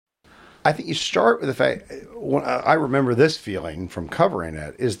I think you start with the fact, I remember this feeling from covering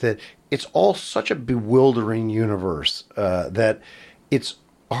it, is that it's all such a bewildering universe that it's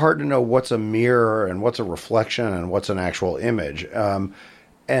hard to know what's a mirror and what's a reflection and what's an actual image.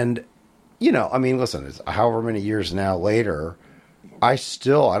 And, listen, it's however many years now later, I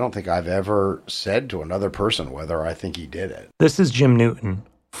don't think I've ever said to another person whether I think he did it. This is Jim Newton,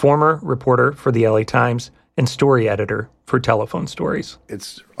 former reporter for the LA Times and story editor for Telephone Stories.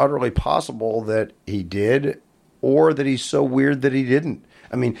 It's utterly possible that he did, or that he's so weird that he didn't.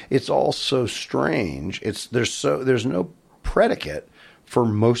 I mean, it's all so strange. There's no predicate for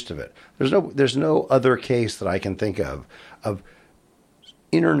most of it. There's no other case that I can think of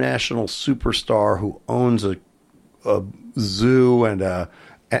international superstar who owns a zoo and a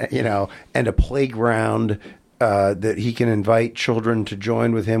playground that he can invite children to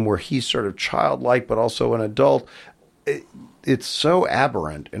join with him, where he's sort of childlike but also an adult. It's so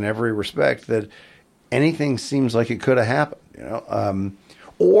aberrant in every respect that anything seems like it could have happened,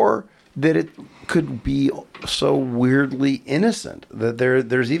 or that it could be so weirdly innocent that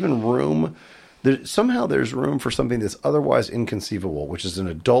there's even room. Somehow there's room for something that's otherwise inconceivable, which is an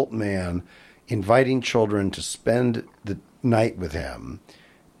adult man inviting children to spend the night with him,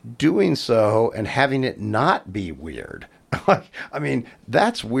 doing so and having it not be weird. I mean,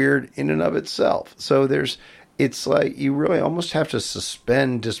 that's weird in and of itself. So it's like you really almost have to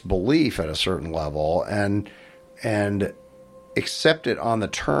suspend disbelief at a certain level and accept it on the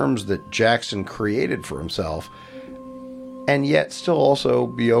terms that Jackson created for himself, and yet still also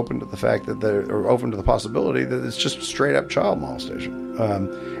be open to the fact that open to the possibility that it's just straight up child molestation,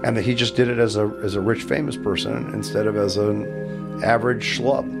 and that he just did it as a rich famous person instead of as an average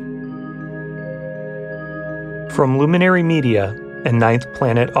schlub. From Luminary Media and Ninth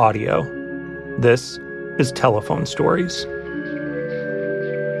Planet Audio, this is Telephone Stories.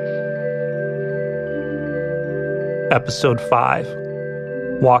 Episode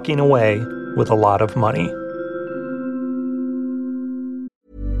 5, Walking Away with a Lot of Money.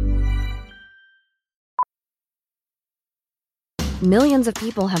 Millions of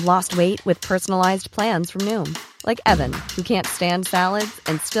people have lost weight with personalized plans from Noom. Like Evan, who can't stand salads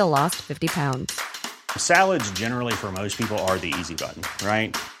and still lost 50 pounds. Salads generally for most people are the easy button,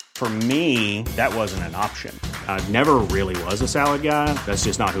 right? For me, that wasn't an option. I never really was a salad guy. That's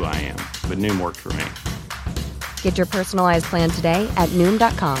just not who I am. But Noom worked for me. Get your personalized plan today at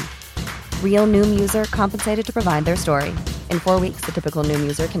Noom.com. Real Noom user compensated to provide their story. In 4 weeks, the typical Noom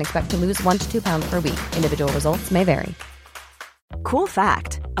user can expect to lose 1 to 2 pounds per week. Individual results may vary. Cool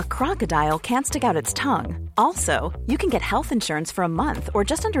fact, a crocodile can't stick out its tongue. Also, you can get health insurance for a month or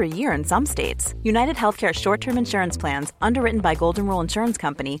just under a year in some states. United Healthcare short-term insurance plans, underwritten by Golden Rule Insurance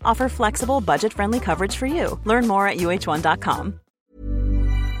Company, offer flexible, budget-friendly coverage for you. Learn more at uh1.com.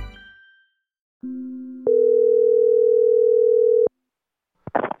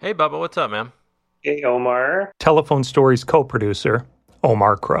 Hey, Bubba, what's up, man? Hey, Omar. Telephone Stories co-producer,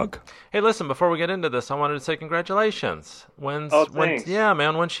 Omar Krug. Hey, listen, before we get into this, I wanted to say congratulations. Thanks. Yeah,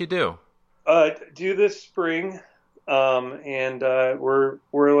 man, when's she due? Due this spring, and we're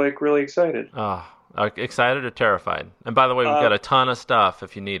like really excited. Excited or terrified? And by the way, we've got a ton of stuff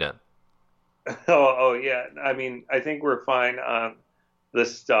if you need it. Oh yeah. I mean, I think we're fine on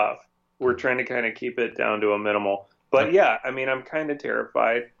this stuff. We're trying to kind of keep it down to a minimal. But yeah, I mean, I'm kind of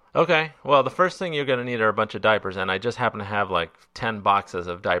terrified. Okay. Well, the first thing you're going to need are a bunch of diapers, and I just happen to have like 10 boxes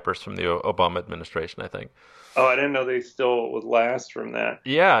of diapers from the Obama administration, I think. Oh, I didn't know they still would last from that.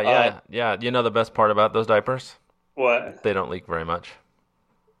 Yeah. You know the best part about those diapers? What? They don't leak very much.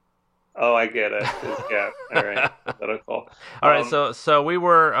 Oh, I get it. Yeah. All right. That'll call. All right. So we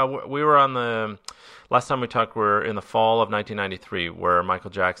were on the last time we talked. We're in the fall of 1993, where Michael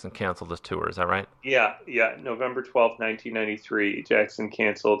Jackson canceled his tour. Is that right? Yeah. November 12th, 1993, Jackson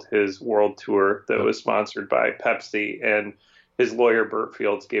canceled his world tour that was sponsored by Pepsi, and his lawyer Burt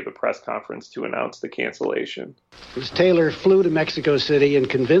Fields gave a press conference to announce the cancellation. Ms. Taylor flew to Mexico City and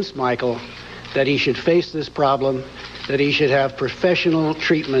convinced Michael that he should face this problem, that he should have professional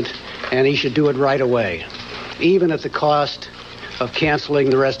treatment, and he should do it right away, even at the cost of canceling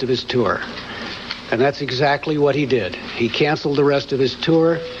the rest of his tour. And that's exactly what he did. He canceled the rest of his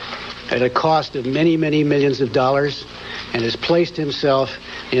tour at a cost of many, many millions of dollars, and has placed himself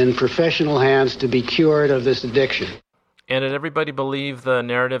in professional hands to be cured of this addiction. And did everybody believe the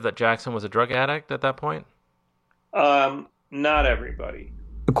narrative that Jackson was a drug addict at that point? Not everybody.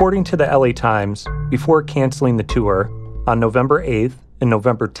 According to the LA Times, before canceling the tour, on November 8th and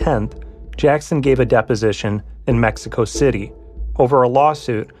November 10th, Jackson gave a deposition in Mexico City over a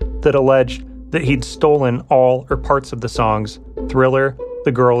lawsuit that alleged that he'd stolen all or parts of the songs Thriller,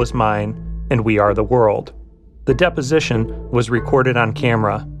 The Girl Is Mine, and We Are the World. The deposition was recorded on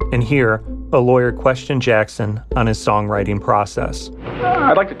camera, and here, a lawyer questioned Jackson on his songwriting process.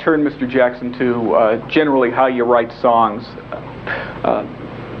 I'd like to turn, Mr. Jackson, to generally how you write songs.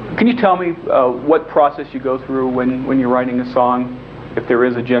 Can you tell me what process you go through when you're writing a song, if there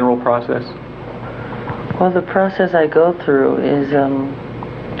is a general process? Well, the process I go through is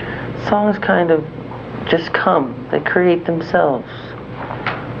songs kind of just come. They create themselves.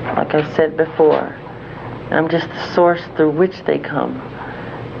 Like I've said before, I'm just the source through which they come.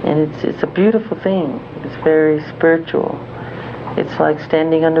 And it's a beautiful thing. It's very spiritual. It's like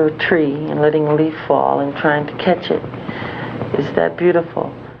standing under a tree and letting a leaf fall and trying to catch it. It's that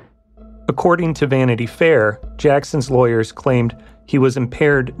beautiful. According to Vanity Fair, Jackson's lawyers claimed he was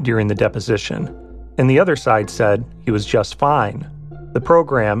impaired during the deposition, and the other side said he was just fine. The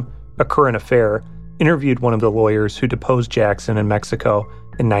program, A Current Affair, interviewed one of the lawyers who deposed Jackson in Mexico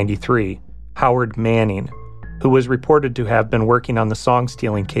in '93, Howard Manning, who was reported to have been working on the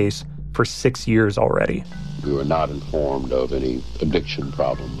song-stealing case for 6 years already. We were not informed of any addiction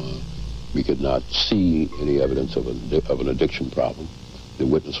problem. We could not see any evidence of an addiction problem. The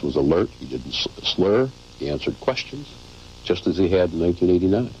witness was alert. He didn't slur. He answered questions, just as he had in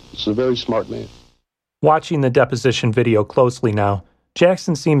 1989. He's a very smart man. Watching the deposition video closely now,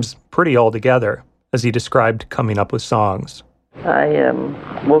 Jackson seems pretty all together, as he described coming up with songs. I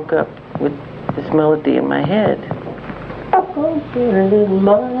woke up with this melody in my head.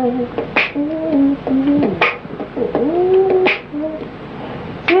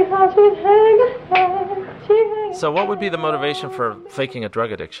 So what would be the motivation for faking a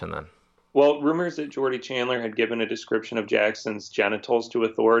drug addiction then? Well, rumors that Jordie Chandler had given a description of Jackson's genitals to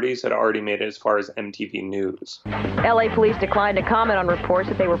authorities had already made it as far as MTV News. LA police declined to comment on reports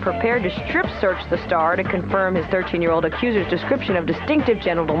that they were prepared to strip search the star to confirm his 13-year-old accuser's description of distinctive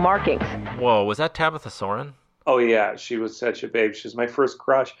genital markings. Whoa, was that Tabitha Soren? Oh, yeah, she was such a babe. She was my first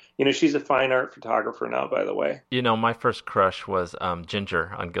crush. You know, she's a fine art photographer now, by the way. You know, my first crush was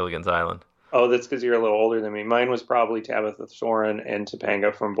Ginger on Gilligan's Island. Oh, that's because you're a little older than me. Mine was probably Tabitha Soren and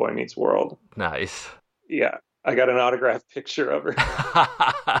Topanga from Boy Meets World. Nice. Yeah, I got an autographed picture of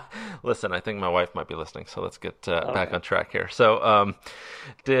her. Listen, I think my wife might be listening, so let's get back on track here. So,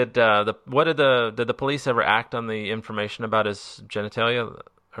 did the police ever act on the information about his genitalia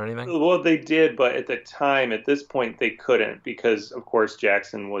or anything? Well, they did, but at the time, at this point, they couldn't because, of course,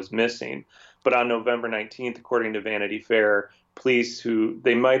 Jackson was missing. But on November 19th, according to Vanity Fair, police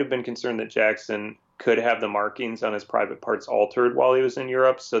they might have been concerned that Jackson could have the markings on his private parts altered while he was in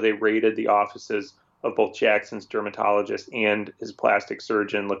Europe, so they raided the offices of both Jackson's dermatologist and his plastic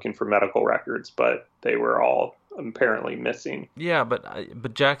surgeon looking for medical records, but they were all apparently missing. Yeah,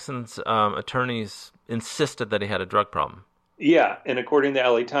 but Jackson's attorneys insisted that he had a drug problem. Yeah, and according to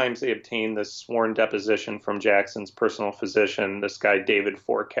LA Times, they obtained this sworn deposition from Jackson's personal physician, this guy David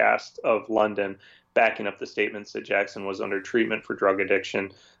Forecast of London, backing up the statements that Jackson was under treatment for drug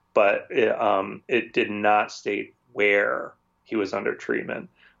addiction, but it did not state where he was under treatment.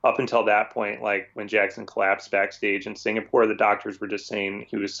 Up until that point, like when Jackson collapsed backstage in Singapore, the doctors were just saying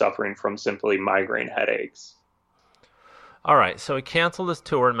he was suffering from simply migraine headaches. All right, so he canceled his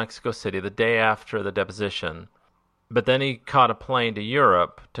tour in Mexico City the day after the deposition, but then he caught a plane to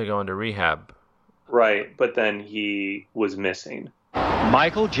Europe to go into rehab. Right, but then he was missing.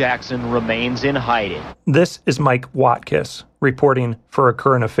 Michael Jackson remains in hiding. This is Mike Watkiss, reporting for A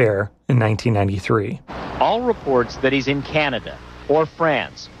Current Affair in 1993. All reports that he's in Canada, or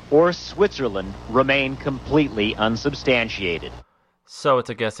France, or Switzerland remain completely unsubstantiated. So it's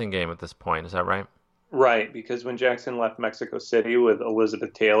a guessing game at this point, is that right? Right, because when Jackson left Mexico City with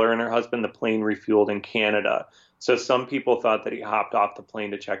Elizabeth Taylor and her husband, the plane refueled in Canada. So some people thought that he hopped off the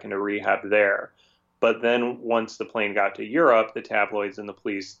plane to check into rehab there. But then once the plane got to Europe, the tabloids and the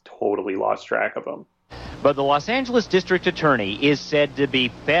police totally lost track of him. But the Los Angeles District Attorney is said to be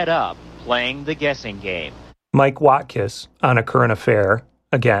fed up playing the guessing game. Mike Watkiss on A Current Affair,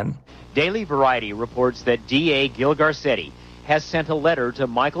 again. Daily Variety reports that D.A. Gil Garcetti has sent a letter to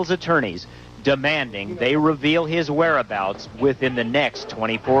Michael's attorneys demanding they reveal his whereabouts within the next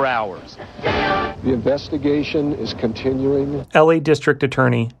 24 hours. The investigation is continuing. LA District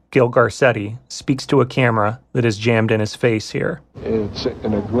Attorney Gil Garcetti speaks to a camera that is jammed in his face here. It's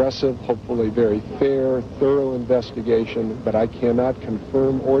an aggressive, hopefully very fair, thorough investigation, but I cannot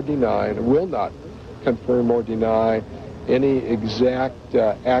confirm or deny, and will not confirm or deny any exact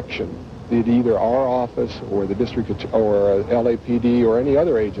action that either our office or the district or LAPD or any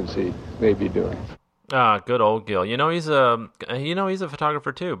other agency may be doing. Ah, good old Gil. You know he's a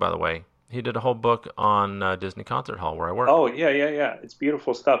photographer too, by the way. He did a whole book on Disney Concert Hall where I work. Oh, yeah. It's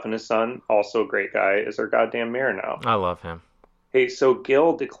beautiful stuff. And his son, also a great guy, is our goddamn mayor now. I love him. Hey, so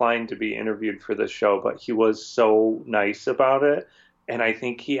Gil declined to be interviewed for this show, but he was so nice about it. And I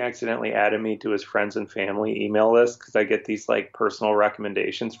think he accidentally added me to his friends and family email list because I get these like personal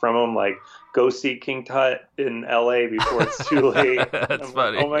recommendations from him, like go see King Tut in LA before it's too late. That's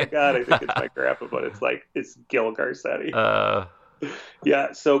funny. Like, oh my God, I think it's my grandpa, but it's Gil Garcetti.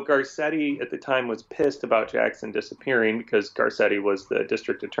 Yeah, so Garcetti at the time was pissed about Jackson disappearing because Garcetti was the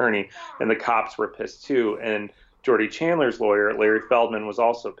district attorney and the cops were pissed too. And Jordie Chandler's lawyer, Larry Feldman, was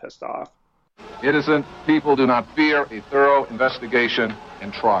also pissed off. Innocent people do not fear a thorough investigation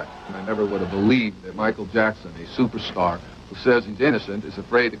and trial. And I never would have believed that Michael Jackson, a superstar who says he's innocent, is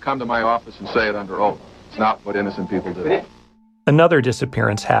afraid to come to my office and say it under oath. It's not what innocent people do. Another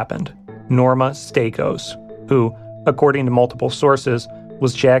disappearance happened. Norma Stakos, who, according to multiple sources,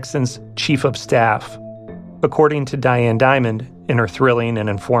 was Jackson's chief of staff. According to Diane Diamond, in her thrilling and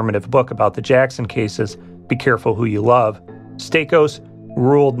informative book about the Jackson cases, Be Careful Who You Love, Stakos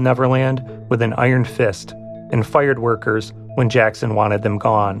ruled Neverland with an iron fist and fired workers when Jackson wanted them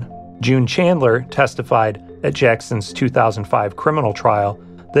gone. June Chandler testified at Jackson's 2005 criminal trial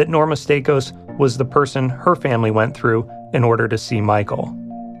that Norma Stakos was the person her family went through in order to see Michael.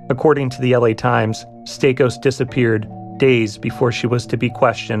 According to the LA Times, Stakos disappeared days before she was to be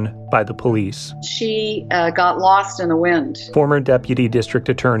questioned by the police. She got lost in the wind. Former Deputy District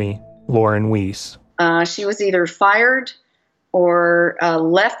Attorney Lauren Weiss. She was either fired or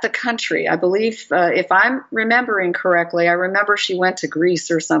left the country. I believe, if I'm remembering correctly, I remember she went to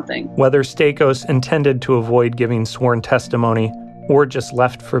Greece or something. Whether Stakos intended to avoid giving sworn testimony or just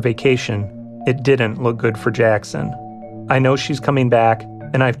left for vacation, it didn't look good for Jackson. I know she's coming back,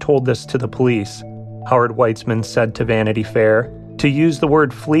 and I've told this to the police, Howard Weitzman said to Vanity Fair. To use the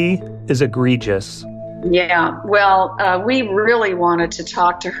word flee is egregious. Yeah, well, we really wanted to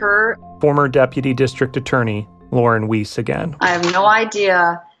talk to her. Former Deputy District Attorney Lauren Weiss again. I have no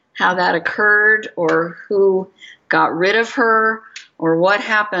idea how that occurred or who got rid of her or what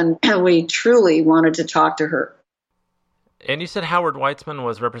happened. We truly wanted to talk to her. And you said Howard Weitzman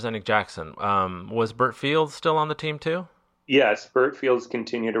was representing Jackson. Was Burt Fields still on the team too? Yes, Burt Fields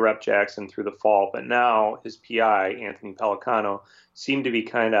continued to rep Jackson through the fall, but now his PI, Anthony Pellicano, seemed to be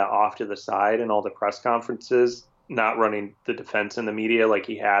kind of off to the side in all the press conferences, not running the defense in the media like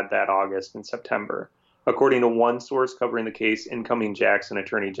he had that August and September. According to one source covering the case, incoming Jackson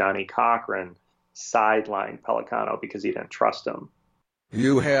attorney Johnny Cochran sidelined Pellicano because he didn't trust him.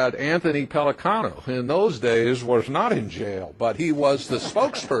 You had Anthony Pellicano, who in those days was not in jail, but he was the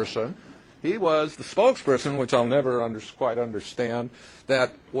spokesperson. He was the spokesperson, which I'll never quite understand,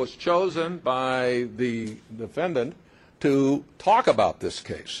 that was chosen by the defendant to talk about this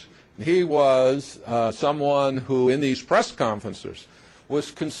case. He was someone who, in these press conferences,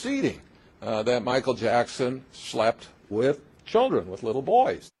 was conceding that Michael Jackson slept with children, with little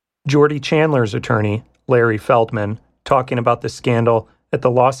boys. Jordie Chandler's attorney, Larry Feldman, talking about the scandal at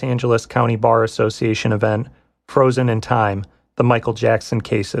the Los Angeles County Bar Association event, Frozen in Time, the Michael Jackson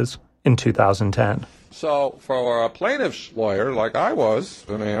cases, in 2010. So for a plaintiff's lawyer, like I was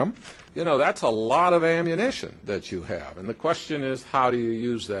and am, that's a lot of ammunition that you have. And the question is, how do you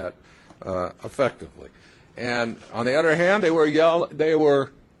use that effectively? And on the other hand, they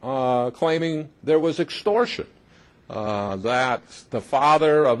were claiming there was extortion, that the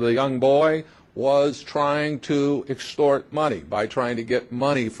father of the young boy was trying to extort money by trying to get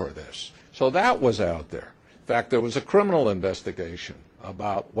money for this. So that was out there. In fact, there was a criminal investigation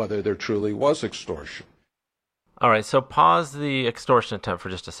about whether there truly was extortion. All right, so pause the extortion attempt for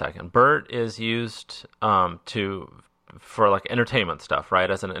just a second. Burt is used for like entertainment stuff, right?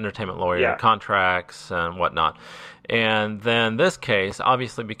 As an entertainment lawyer, contracts and whatnot. And then this case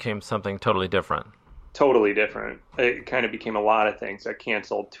obviously became something totally different. Totally different. It kind of became a lot of things: a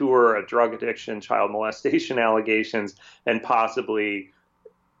canceled tour, a drug addiction, child molestation allegations, and possibly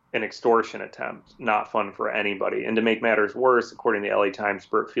an extortion attempt. Not fun for anybody. And to make matters worse, according to the LA Times,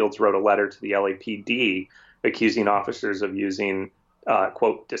 Burt Fields wrote a letter to the LAPD accusing officers of using,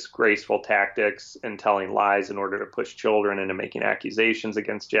 quote, disgraceful tactics and telling lies in order to push children into making accusations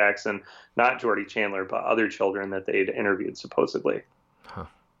against Jackson, not Jordie Chandler, but other children that they'd interviewed, supposedly. Huh.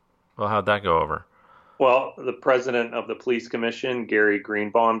 Well, how'd that go over? Well, the president of the police commission, Gary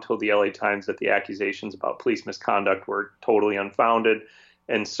Greenbaum, told the LA Times that the accusations about police misconduct were totally unfounded.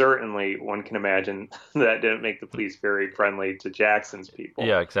 And certainly one can imagine that didn't make the police very friendly to Jackson's people.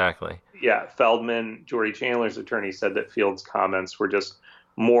 Yeah, exactly. Yeah, Feldman, Jordie Chandler's attorney, said that Fields' comments were just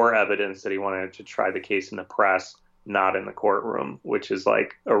more evidence that he wanted to try the case in the press not in the courtroom, which is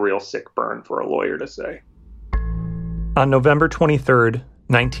like a real sick burn for a lawyer to say. On November 23rd,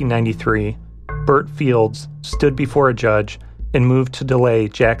 1993, Burt Fields stood before a judge and moved to delay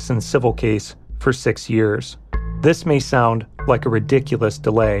Jackson's civil case for 6 years. This may sound like a ridiculous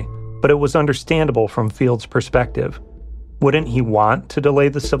delay, but it was understandable from Fields' perspective. Wouldn't he want to delay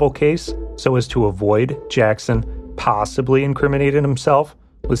the civil case so as to avoid Jackson possibly incriminating himself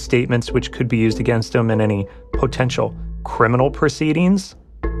with statements which could be used against him in any potential criminal proceedings?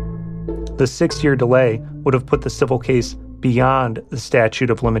 The 6-year delay would have put the civil case beyond the statute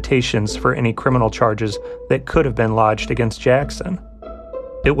of limitations for any criminal charges that could have been lodged against Jackson.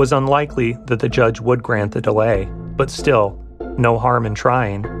 It was unlikely that the judge would grant the delay, but still, no harm in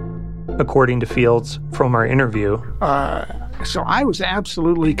trying. According to Fields from our interview, so I was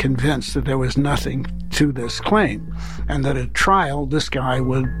absolutely convinced that there was nothing to this claim, and that at trial this guy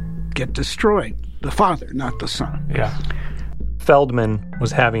would get destroyed. The father, not the son. Yeah. Feldman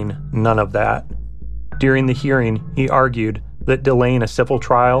was having none of that. During the hearing, he argued that delaying a civil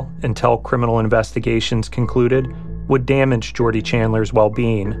trial until criminal investigations concluded would damage Jordie Chandler's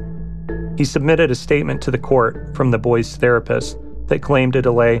well-being. He submitted a statement to the court from the boy's therapist that claimed a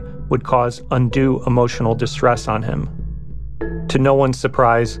delay would cause undue emotional distress on him. To no one's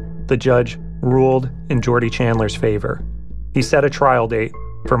surprise, the judge ruled in Jordie Chandler's favor. He set a trial date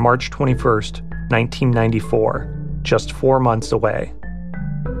for March 21st, 1994, just 4 months away.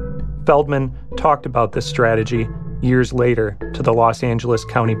 Feldman talked about this strategy years later to the Los Angeles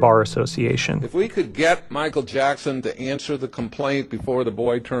County Bar Association. If we could get Michael Jackson to answer the complaint before the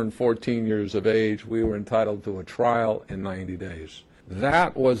boy turned 14 years of age, we were entitled to a trial in 90 days.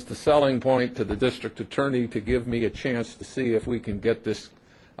 That was the selling point to the district attorney to give me a chance to see if we can get this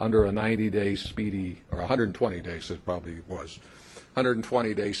under a 90-day speedy, or 120 days it probably was,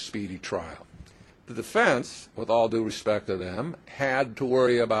 120-day speedy trial. The defense, with all due respect to them, had to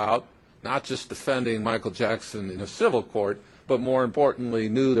worry about not just defending Michael Jackson in a civil court, but more importantly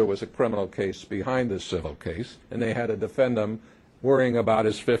knew there was a criminal case behind this civil case, and they had to defend him worrying about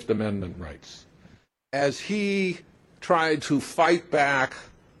his Fifth Amendment rights. As he tried to fight back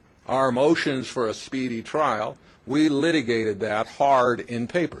our motions for a speedy trial, we litigated that hard in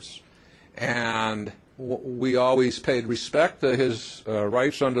papers. And we always paid respect to his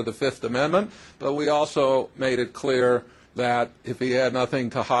rights under the Fifth Amendment, but we also made it clear that if he had nothing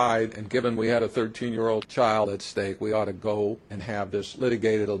to hide, and given we had a 13-year-old child at stake, we ought to go and have this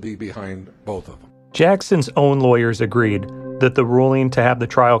litigated. It'll be behind both of them. Jackson's own lawyers agreed that the ruling to have the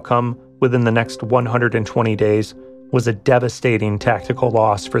trial come within the next 120 days was a devastating tactical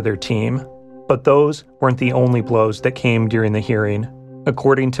loss for their team. But those weren't the only blows that came during the hearing.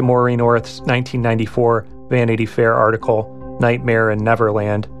 According to Maureen Orth's 1994 Vanity Fair article, Nightmare in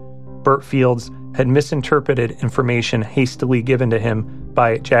Neverland, Burt Fields had misinterpreted information hastily given to him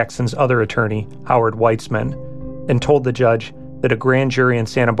by Jackson's other attorney, Howard Weitzman, and told the judge that a grand jury in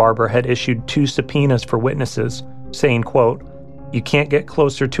Santa Barbara had issued 2 subpoenas for witnesses, saying, quote, "You can't get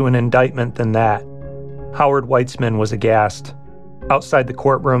closer to an indictment than that." Howard Weitzman was aghast. Outside the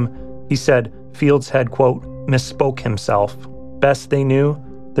courtroom, he said Fields had, quote, misspoke himself. Best they knew,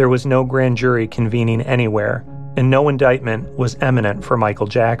 there was no grand jury convening anywhere, and no indictment was imminent for Michael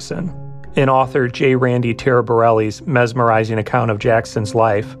Jackson. In author J. Randy Taraborelli's mesmerizing account of Jackson's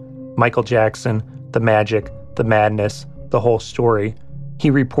life, Michael Jackson, the Magic, the Madness, the Whole Story, he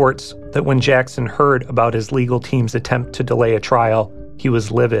reports that when Jackson heard about his legal team's attempt to delay a trial, he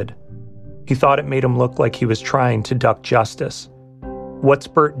was livid. He thought it made him look like he was trying to duck justice. "What's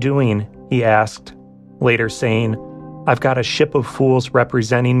Burt doing?" he asked, later saying, "I've got a ship of fools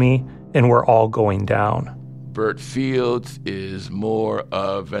representing me, and we're all going down." Burt Fields is more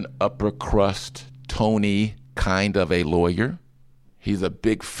of an upper crust, Tony kind of a lawyer. He's a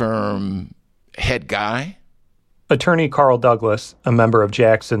big firm head guy. Attorney Carl Douglas, a member of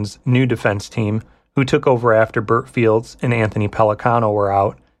Jackson's new defense team, who took over after Burt Fields and Anthony Pellicano were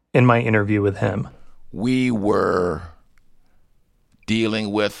out, in my interview with him. We were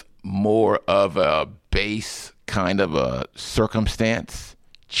dealing with more of a base kind of a circumstance,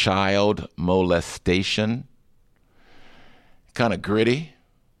 child molestation, kind of gritty.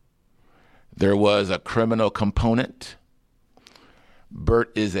 There was a criminal component.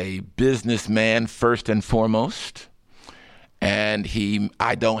 Burt is a businessman first and foremost, and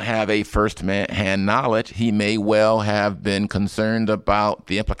I don't have a first-hand knowledge. He may well have been concerned about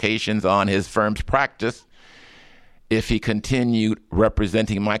the implications on his firm's practice if he continued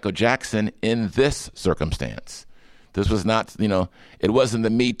representing Michael Jackson in this circumstance. This was not, it wasn't the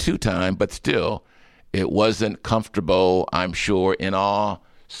Me Too time, but still, it wasn't comfortable, I'm sure, in all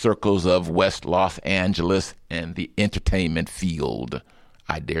circles of West Los Angeles and the entertainment field,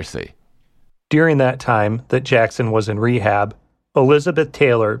 I dare say. During that time that Jackson was in rehab, Elizabeth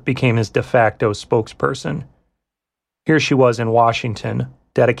Taylor became his de facto spokesperson. Here she was in Washington,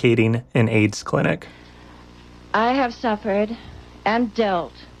 dedicating an AIDS clinic. I have suffered and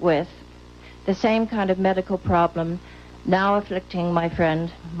dealt with the same kind of medical problem now afflicting my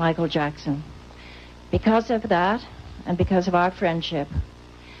friend Michael Jackson. Because of that, and because of our friendship,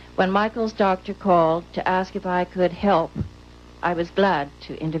 when Michael's doctor called to ask if I could help, I was glad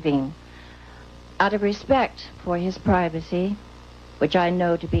to intervene. Out of respect for his privacy, which I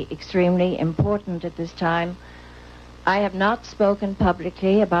know to be extremely important at this time, I have not spoken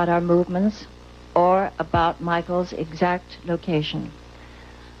publicly about our movements or about Michael's exact location.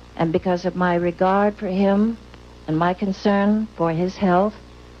 And because of my regard for him and my concern for his health,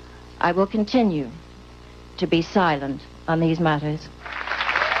 I will continue to be silent on these matters.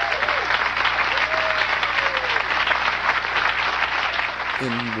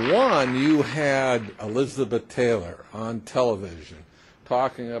 In one, you had Elizabeth Taylor on television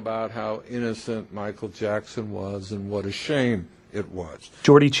talking about how innocent Michael Jackson was and what a shame it was.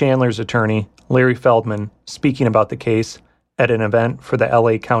 Jordie Chandler's attorney, Larry Feldman, speaking about the case at an event for the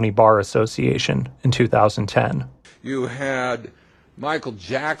LA County Bar Association in 2010. You had Michael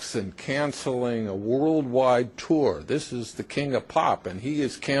Jackson canceling a worldwide tour. This is the king of pop, and he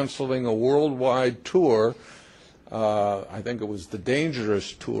is canceling a worldwide tour. I think it was the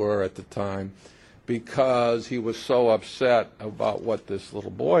Dangerous tour at the time, because he was so upset about what this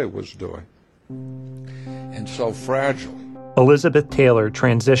little boy was doing and so fragile. Elizabeth Taylor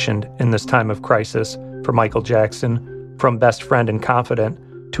transitioned in this time of crisis for Michael Jackson from best friend and confidant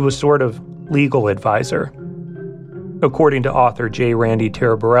to a sort of legal advisor. According to author J. Randy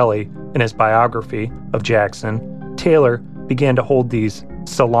Taraborelli in his biography of Jackson, Taylor began to hold these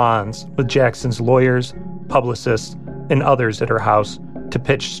salons with Jackson's lawyers, publicists, and others at her house to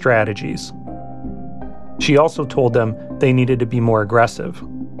pitch strategies. She also told them they needed to be more aggressive.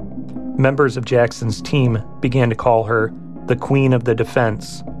 Members of Jackson's team began to call her the Queen of the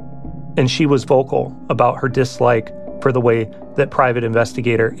Defense, and she was vocal about her dislike for the way that private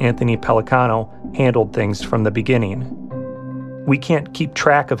investigator Anthony Pellicano handled things from the beginning. "We can't keep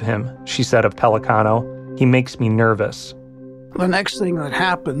track of him," she said of Pellicano. "He makes me nervous." The next thing that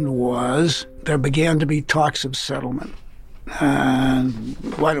happened was there began to be talks of settlement. And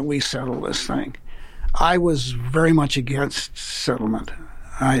why don't we settle this thing? I was very much against settlement.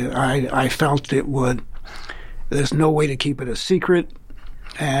 I felt there's no way to keep it a secret.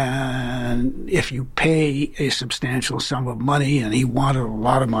 And if you pay a substantial sum of money, and he wanted a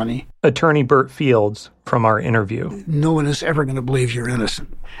lot of money. Attorney Burt Fields from our interview. No one is ever going to believe you're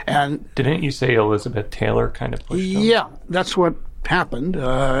innocent. And didn't you say Elizabeth Taylor kind of pushed him? Yeah, that's what happened.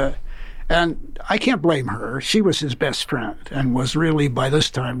 And I can't blame her. She was his best friend and was really, by this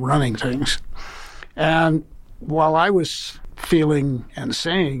time, running things. And while I was feeling and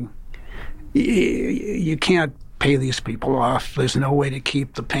saying, you can't pay these people off. There's no way to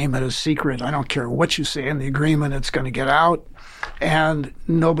keep the payment a secret. I don't care what you say in the agreement. It's going to get out, and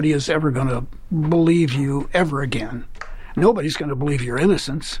nobody is ever going to believe you ever again. Nobody's going to believe your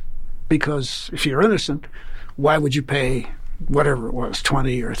innocence, because if you're innocent, why would you pay whatever it was,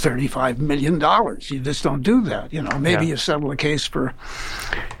 $20 or $35 million? You just don't do that. Maybe you settle a case for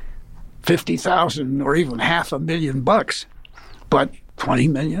 $50,000 or even $500,000, but $20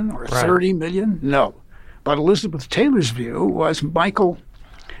 million or $30 million? No. But Elizabeth Taylor's view was, Michael,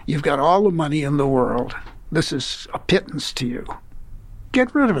 you've got all the money in the world. This is a pittance to you.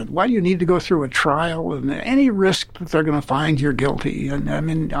 Get rid of it. Why do you need to go through a trial and any risk that they're going to find you're guilty? And I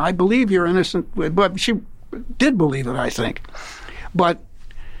mean, I believe you're innocent, but she did believe it, I think. But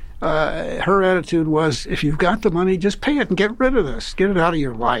her attitude was, if you've got the money, just pay it and get rid of this. Get it out of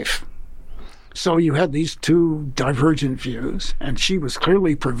your life. So you had these two divergent views, and she was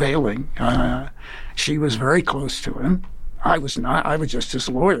clearly prevailing. She was very close to him. I was not. I was just his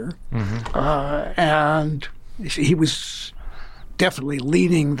lawyer. Mm-hmm. And he was definitely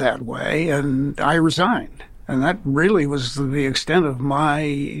leaning that way, and I resigned. And that really was the extent of my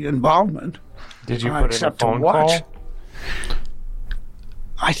involvement. Did you put in a phone call?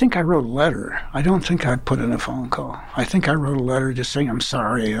 I think I wrote a letter. I don't think I put in a phone call. I think I wrote a letter just saying, I'm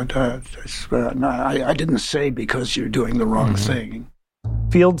sorry. I didn't say because you're doing the wrong thing.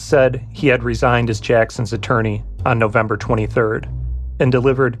 Fields said he had resigned as Jackson's attorney on November 23rd and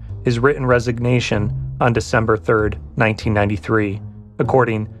delivered his written resignation on December 3rd, 1993,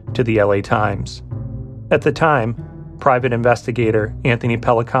 according to the LA Times. At the time, private investigator Anthony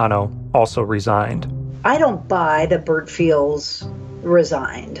Pellicano also resigned. I don't buy that Burt Fields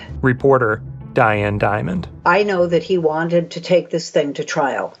resigned. Reporter Diane Diamond. I know that he wanted to take this thing to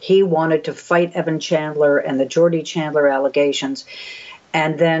trial. He wanted to fight Evan Chandler and the Jordie Chandler allegations,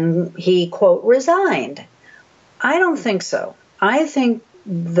 and then he, quote, resigned. I don't think so. I think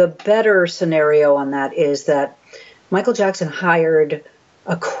the better scenario on that is that Michael Jackson hired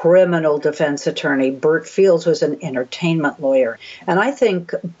a criminal defense attorney. Burt Fields was an entertainment lawyer. And I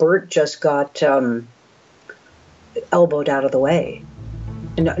think Burt just got elbowed out of the way.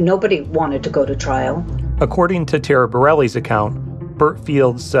 Nobody wanted to go to trial. According to Tara Borelli's account, Burt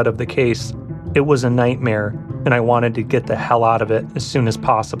Fields said of the case, "It was a nightmare, and I wanted to get the hell out of it as soon as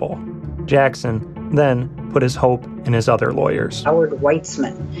possible." Jackson then put his hope in his other lawyers. Howard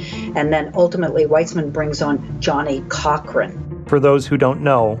Weitzman. And then ultimately Weitzman brings on Johnny Cochran. For those who don't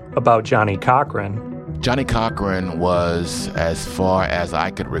know about Johnny Cochran, Johnny Cochran was, as far as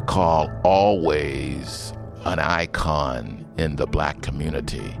I could recall, always an icon in the black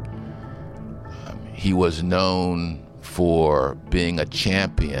community. He was known for being a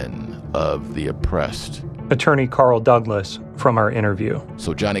champion of the oppressed. Attorney Carl Douglas from our interview.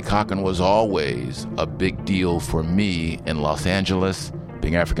 So Johnny Cochran was always a big deal for me in Los Angeles,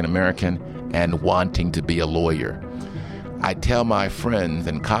 being African American, and wanting to be a lawyer. I tell my friends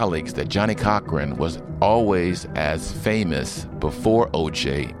and colleagues that Johnny Cochran was always as famous before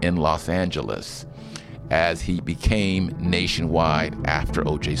O.J. in Los Angeles as he became nationwide after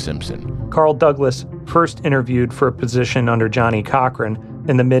O.J. Simpson. Carl Douglas first interviewed for a position under Johnny Cochran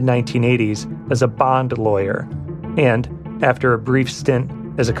in the mid-1980s as a bond lawyer, and after a brief stint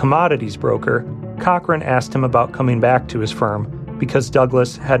as a commodities broker, Cochran asked him about coming back to his firm because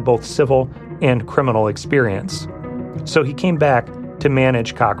Douglas had both civil and criminal experience. So he came back to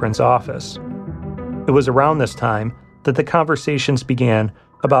manage Cochran's office. It was around this time that the conversations began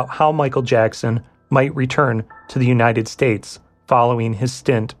about how Michael Jackson might return to the United States following his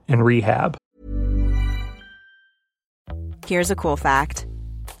stint in rehab. Here's a cool fact.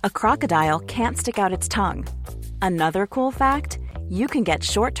 A crocodile can't stick out its tongue. Another cool fact, you can get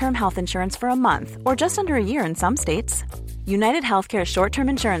short-term health insurance for a month or just under a year in some states. United Healthcare short-term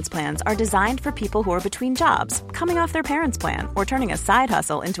insurance plans are designed for people who are between jobs, coming off their parents' plan, or turning a side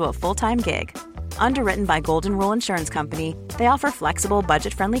hustle into a full-time gig. Underwritten by Golden Rule Insurance Company, they offer flexible,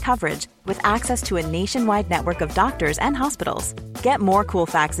 budget-friendly coverage with access to a nationwide network of doctors and hospitals. Get more cool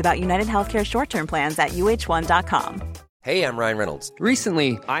facts about United Healthcare short-term plans at uh1.com. Hey, I'm Ryan Reynolds.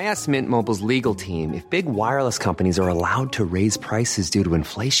 Recently, I asked Mint Mobile's legal team if big wireless companies are allowed to raise prices due to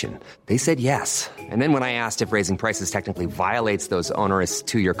inflation. They said yes. And then when I asked if raising prices technically violates those onerous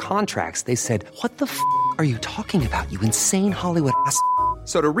two-year contracts, they said, "What the f*** are you talking about, you insane Hollywood ass?"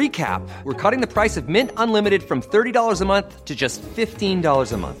 So to recap, we're cutting the price of Mint Unlimited from $30 a month to just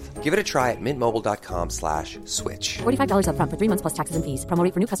 $15 a month. Give it a try at mintmobile.com/switch. $45 up front for 3 months plus taxes and fees. Promo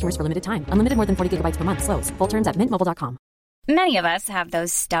rate for new customers for limited time. Unlimited more than 40 gigabytes per month. Slows full terms at mintmobile.com. Many of us have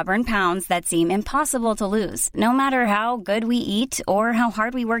those stubborn pounds that seem impossible to lose, no matter how good we eat or how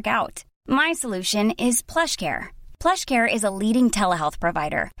hard we work out. My solution is PlushCare. PlushCare is a leading telehealth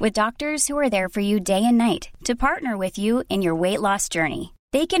provider with doctors who are there for you day and night to partner with you in your weight loss journey.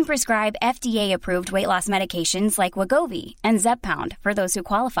 They can prescribe FDA-approved weight loss medications like Wegovy and Zepbound for those who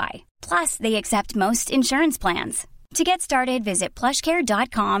qualify. Plus, they accept most insurance plans. To get started, visit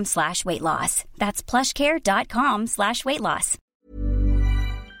plushcare.com/weightloss. That's plushcare.com/weightloss.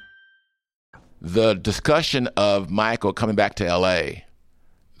 The discussion of Michael coming back to L.A.,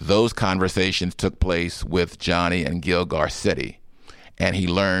 those conversations took place with Johnny and Gil Garcetti, and he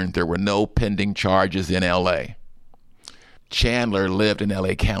learned there were no pending charges in L.A. Chandler lived in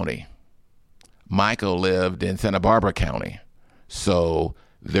L.A. County. Michael lived in Santa Barbara County. So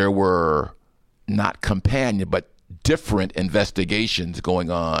there were not companion, but different investigations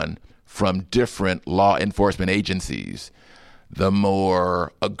going on from different law enforcement agencies. The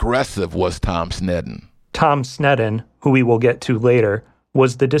more aggressive was Tom Sneddon. Tom Sneddon, who we will get to later,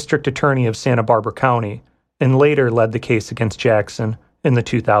 was the district attorney of Santa Barbara County and later led the case against Jackson in the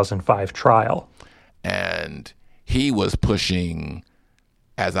 2005 trial. And he was pushing,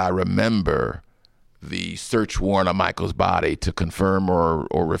 as I remember, the search warrant on Michael's body to confirm or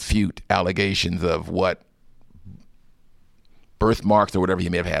refute allegations of what birthmarks or whatever he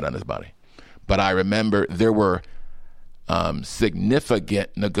may have had on his body. But I remember there were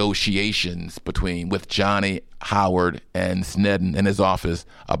significant negotiations with Johnny, Howard, and Sneddon in his office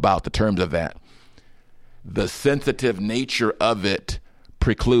about the terms of that. The sensitive nature of it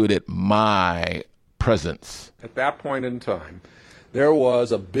precluded my presence. At that point in time, there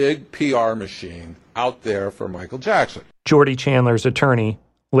was a big PR machine out there for Michael Jackson. Jordie Chandler's attorney,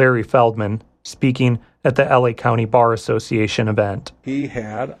 Larry Feldman, speaking at the LA County Bar Association event. He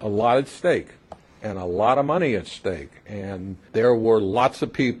had a lot at stake and a lot of money at stake, and there were lots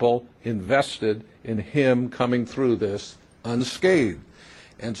of people invested in him coming through this unscathed.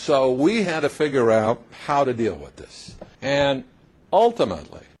 And so we had to figure out how to deal with this. And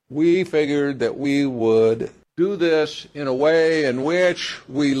ultimately, we figured that we would do this in a way in which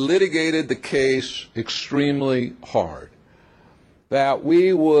we litigated the case extremely hard. That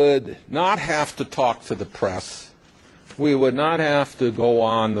we would not have to talk to the press, we would not have to go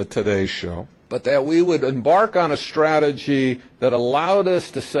on the Today Show, but that we would embark on a strategy that allowed us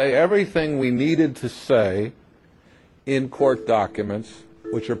to say everything we needed to say in court documents,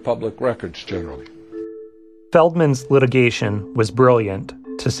 which are public records generally. Feldman's litigation was brilliant,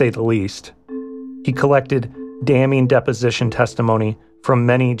 to say the least. He collected damning deposition testimony from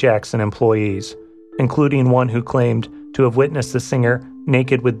many Jackson employees, including one who claimed to have witnessed the singer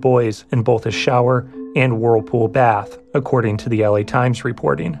naked with boys in both a shower and whirlpool bath, according to the LA Times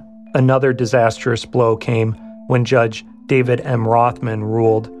reporting. Another disastrous blow came when Judge David M. Rothman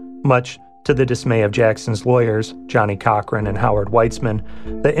ruled, much to the dismay of Jackson's lawyers, Johnny Cochran and Howard Weitzman,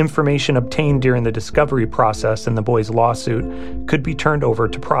 that information obtained during the discovery process in the boys' lawsuit could be turned over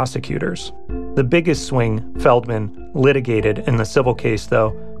to prosecutors. The biggest swing Feldman litigated in the civil case,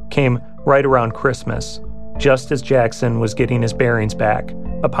 though, came right around Christmas, just as Jackson was getting his bearings back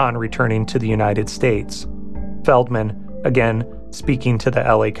upon returning to the United States. Feldman, again, speaking to the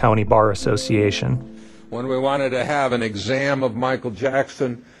LA County Bar Association. When we wanted to have an exam of Michael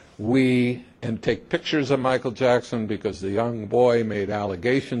Jackson, and take pictures of Michael Jackson because the young boy made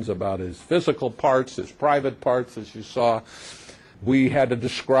allegations about his physical parts, his private parts, as you saw. We had to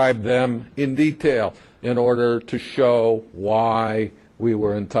describe them in detail in order to show why we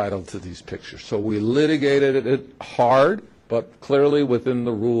were entitled to these pictures. So we litigated it hard, but clearly within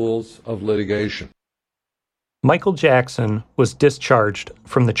the rules of litigation. Michael Jackson was discharged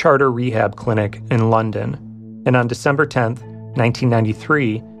from the Charter Rehab Clinic in London, and on December 10th,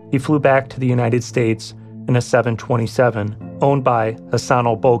 1993, he flew back to the United States in a 727 owned by Hassan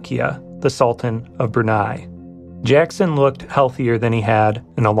al-Bolkiah, the Sultan of Brunei. Jackson looked healthier than he had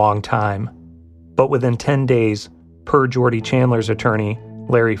in a long time, but within 10 days, per Jordie Chandler's attorney,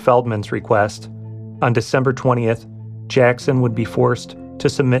 Larry Feldman's request, on December 20th, Jackson would be forced to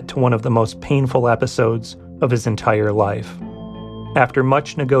submit to one of the most painful episodes of his entire life. After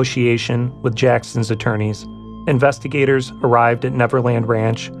much negotiation with Jackson's attorneys, investigators arrived at Neverland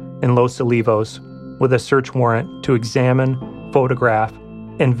Ranch in Los Olivos with a search warrant to examine, photograph,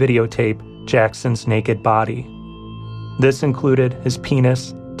 and videotape Jackson's naked body. This included his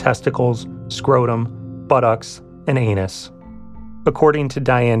penis, testicles, scrotum, buttocks, and anus. According to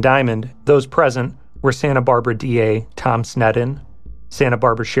Diane Diamond, those present were Santa Barbara DA Tom Sneddon, Santa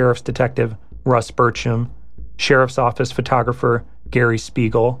Barbara Sheriff's Detective Russ Burcham, Sheriff's Office photographer Gary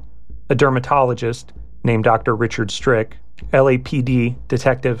Spiegel, a dermatologist named Dr. Richard Strick, LAPD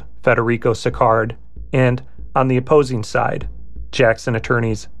Detective Federico Sicard, and, on the opposing side, Jackson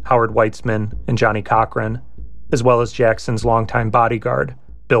attorneys Howard Weitzman and Johnny Cochran, as well as Jackson's longtime bodyguard,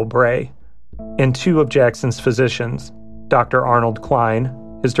 Bill Bray, and two of Jackson's physicians, Dr. Arnold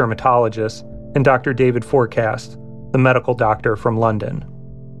Klein, his dermatologist, and Dr. David Forecast, the medical doctor from London.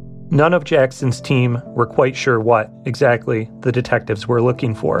 None of Jackson's team were quite sure what, exactly, the detectives were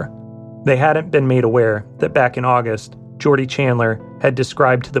looking for. They hadn't been made aware that back in August, Jordie Chandler had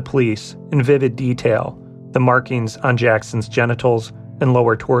described to the police in vivid detail the markings on Jackson's genitals and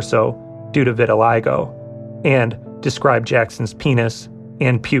lower torso due to vitiligo, and described Jackson's penis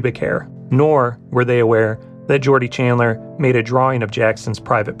and pubic hair. Nor were they aware that Jordie Chandler made a drawing of Jackson's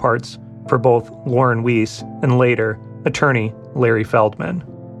private parts for both Lauren Weiss and later attorney Larry Feldman.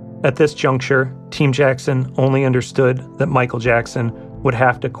 At this juncture, Team Jackson only understood that Michael Jackson would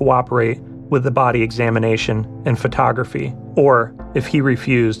have to cooperate with the body examination and photography, or if he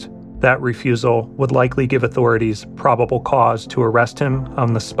refused, that refusal would likely give authorities probable cause to arrest him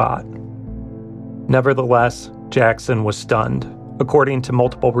on the spot. Nevertheless, Jackson was stunned. According to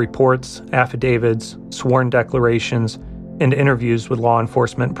multiple reports, affidavits, sworn declarations, and interviews with law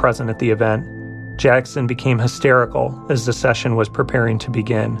enforcement present at the event, Jackson became hysterical as the session was preparing to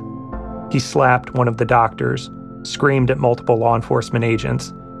begin. He slapped one of the doctors, screamed at multiple law enforcement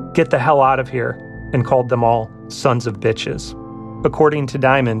agents, "Get the hell out of here," and called them all sons of bitches. According to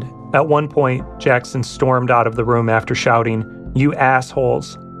Diamond, at one point, Jackson stormed out of the room after shouting, "You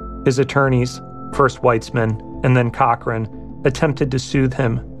assholes." His attorneys, first Weitzman and then Cochran, attempted to soothe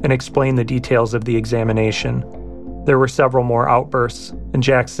him and explain the details of the examination. There were several more outbursts, and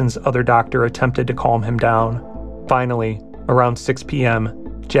Jackson's other doctor attempted to calm him down. Finally, around 6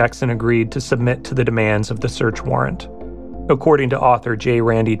 p.m., Jackson agreed to submit to the demands of the search warrant. According to author J.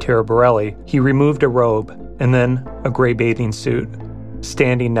 Randy Taraborelli, he removed a robe and then a gray bathing suit,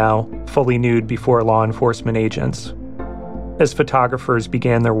 standing now fully nude before law enforcement agents. As photographers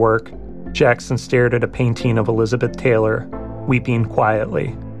began their work, Jackson stared at a painting of Elizabeth Taylor, weeping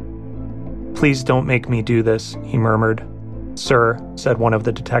quietly. "Please don't make me do this," he murmured. "Sir," said one of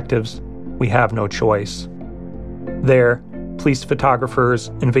the detectives, "we have no choice." There, police photographers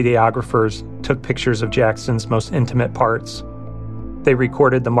and videographers took pictures of Jackson's most intimate parts. They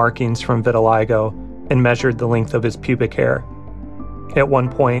recorded the markings from vitiligo and measured the length of his pubic hair. At one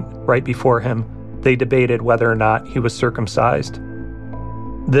point, right before him, they debated whether or not he was circumcised.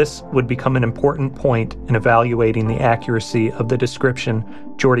 This would become an important point in evaluating the accuracy of the description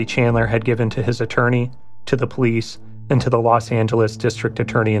Jordie Chandler had given to his attorney, to the police, and to the Los Angeles District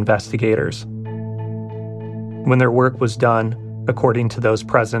Attorney investigators. When their work was done, according to those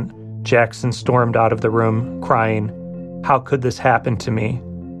present, Jackson stormed out of the room, crying, "How could this happen to me?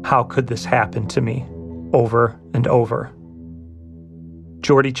 How could this happen to me?" over and over.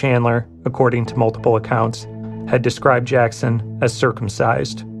 Jordie Chandler, according to multiple accounts, had described Jackson as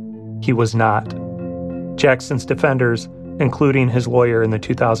circumcised. He was not. Jackson's defenders, including his lawyer in the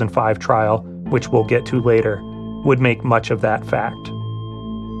 2005 trial, which we'll get to later, would make much of that fact.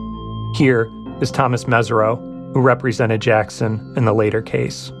 Here is Thomas Mesereau, who represented Jackson in the later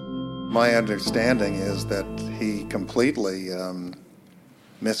case. My understanding is that he completely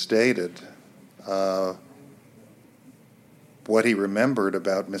misstated what he remembered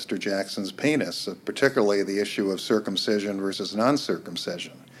about Mr. Jackson's penis, particularly the issue of circumcision versus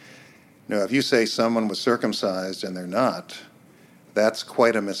non-circumcision. Now, if you say someone was circumcised and they're not, that's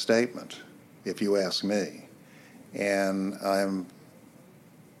quite a misstatement, if you ask me. And I'm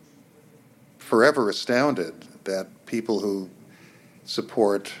forever astounded that people who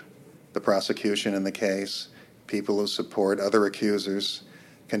support the prosecution in the case, people who support other accusers,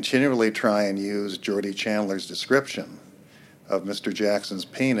 continually try and use Jordie Chandler's description of Mr. Jackson's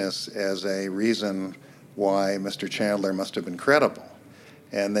penis as a reason why Mr. Chandler must have been credible.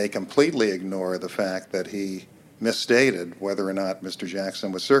 And they completely ignore the fact that he misstated whether or not Mr.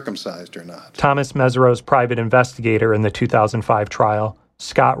 Jackson was circumcised or not. Thomas Mesereau's private investigator in the 2005 trial,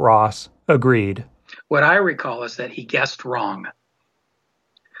 Scott Ross, agreed. What I recall is that he guessed wrong.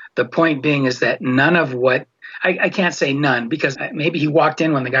 The point being is that none of what, I can't say none, because maybe he walked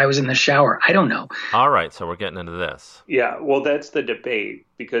in when the guy was in the shower. I don't know. All right, so we're getting into this. Yeah, well, that's the debate,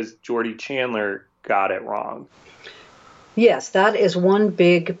 because Jordie Chandler got it wrong. Yes, that is one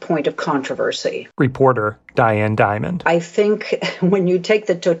big point of controversy. Reporter Diane Diamond. I think when you take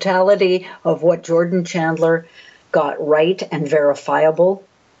the totality of what Jordie Chandler got right and verifiable,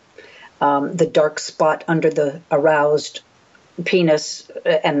 the dark spot under the aroused penis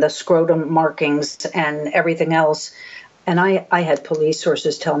and the scrotum markings and everything else, and I had police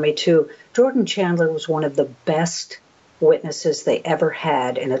sources tell me too, Jordie Chandler was one of the best witnesses they ever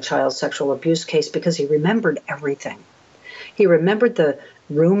had in a child sexual abuse case because he remembered everything. He remembered the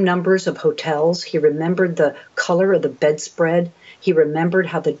room numbers of hotels. He remembered the color of the bedspread. He remembered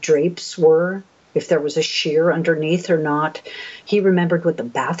how the drapes were, if there was a sheer underneath or not. He remembered what the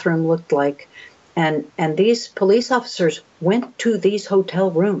bathroom looked like. And these police officers went to these hotel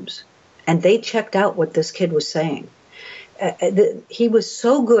rooms, and they checked out what this kid was saying. He was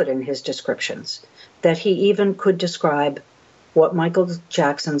so good in his descriptions that he even could describe what Michael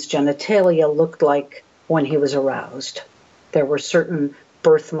Jackson's genitalia looked like when he was aroused. There were certain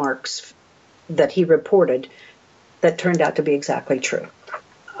birthmarks that he reported that turned out to be exactly true.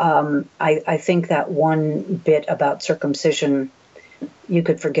 I think that one bit about circumcision, you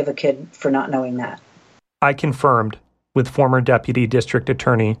could forgive a kid for not knowing that. I confirmed with former Deputy District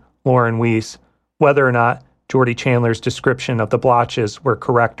Attorney Lauren Weiss whether or not Jordie Chandler's description of the blotches were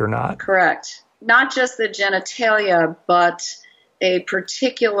correct or not. Correct. Not just the genitalia, but a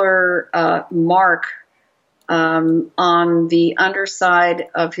particular mark on the underside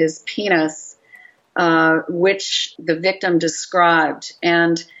of his penis, which the victim described.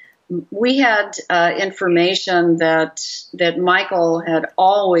 And we had information that Michael had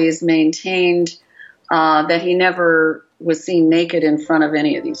always maintained that he never was seen naked in front of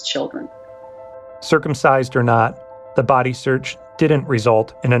any of these children. Circumcised or not, the body search didn't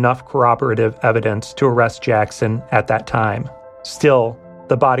result in enough corroborative evidence to arrest Jackson at that time. Still,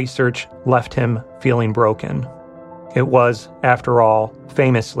 the body search left him feeling broken. It was, after all,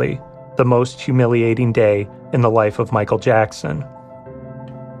 famously, the most humiliating day in the life of Michael Jackson.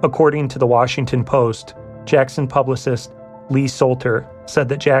 According to the Washington Post, Jackson publicist Lee Solter said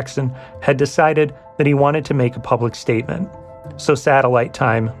that Jackson had decided that he wanted to make a public statement. So satellite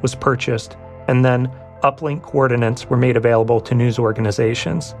time was purchased, and then uplink coordinates were made available to news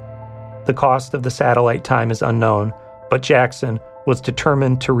organizations. The cost of the satellite time is unknown, but Jackson was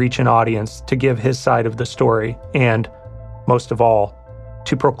determined to reach an audience to give his side of the story and, most of all,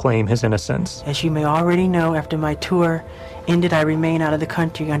 to proclaim his innocence. As you may already know, after my tour ended, I remain out of the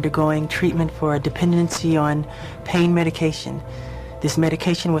country undergoing treatment for a dependency on pain medication. This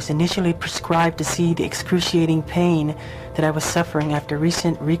medication was initially prescribed to see the excruciating pain that I was suffering after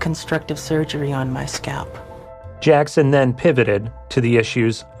recent reconstructive surgery on my scalp. Jackson then pivoted to the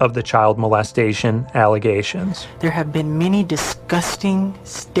issues of the child molestation allegations. There have been many disgusting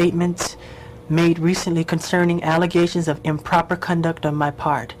statements made recently concerning allegations of improper conduct on my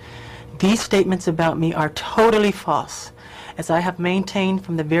part. These statements about me are totally false. As I have maintained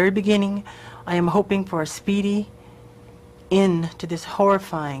from the very beginning, I am hoping for a speedy end to this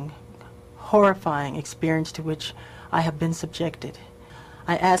horrifying experience to which I have been subjected.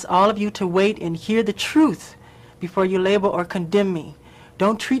 I ask all of you to wait and hear the truth before you label or condemn me.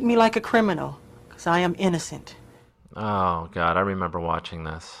 Don't treat me like a criminal, because I am innocent. Oh, God, I remember watching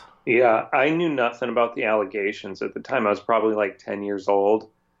this. Yeah, I knew nothing about the allegations. At the time, I was probably like 10 years old.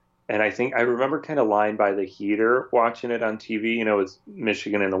 And I remember kind of lying by the heater watching it on TV. You know, it's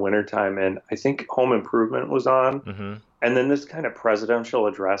Michigan in the wintertime. And I think Home Improvement was on. Mm-hmm. And then this kind of presidential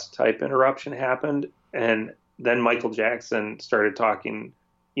address type interruption happened. And then Michael Jackson started talking,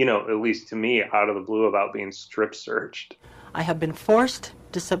 you know, at least to me, out of the blue about being strip searched. I have been forced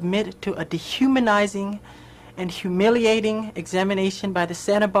to submit to a dehumanizing and humiliating examination by the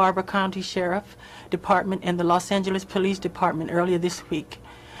Santa Barbara County Sheriff Department and the Los Angeles Police Department earlier this week.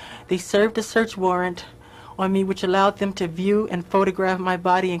 They served a search warrant on me which allowed them to view and photograph my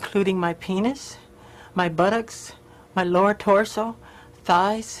body, including my penis, my buttocks, my lower torso,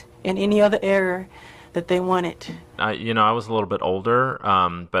 thighs, and any other area that they wanted. I was a little bit older,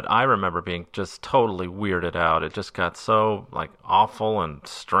 but I remember being just totally weirded out. It just got so awful and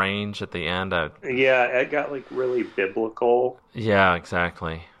strange at the end. Yeah, it got really biblical. Yeah,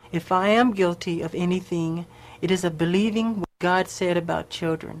 exactly. If I am guilty of anything, it is of believing what God said about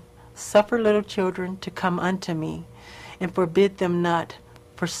children. Suffer little children to come unto me, and forbid them not,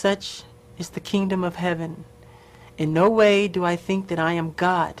 for such is the kingdom of heaven. In no way do I think that I am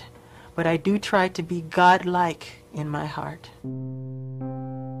God, but I do try to be God-like in my heart.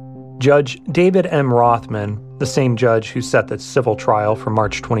 Judge David M. Rothman, the same judge who set the civil trial for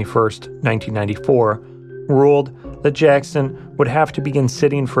March 21st, 1994, ruled that Jackson would have to begin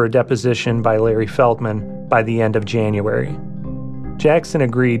sitting for a deposition by Larry Feldman by the end of January. Jackson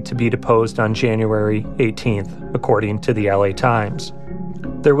agreed to be deposed on January 18th, according to the LA Times.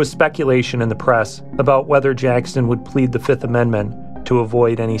 There was speculation in the press about whether Jackson would plead the Fifth Amendment to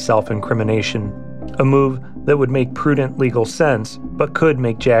avoid any self-incrimination, a move that would make prudent legal sense but could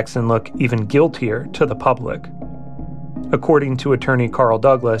make Jackson look even guiltier to the public. According to attorney Carl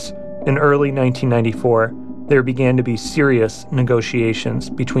Douglas, in early 1994, there began to be serious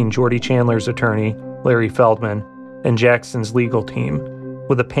negotiations between Jordie Chandler's attorney, Larry Feldman, and Jackson's legal team,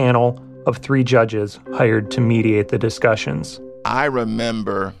 with a panel of 3 judges hired to mediate the discussions. I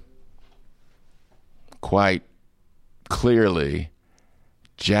remember quite clearly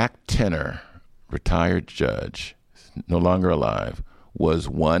Jack Tenner, retired judge, no longer alive, was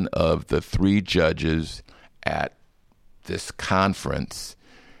one of the 3 judges at this conference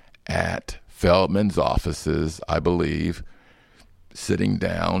at Feldman's offices, I believe, sitting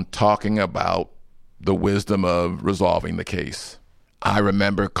down, talking about the wisdom of resolving the case. I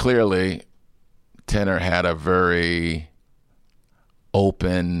remember clearly Tenner had a very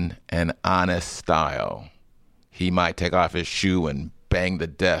open and honest style. He might take off his shoe and bang the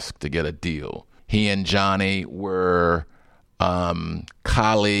desk to get a deal. He and Johnny were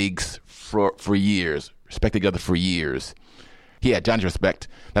colleagues for years, respected each other for years. He had Johnny's respect.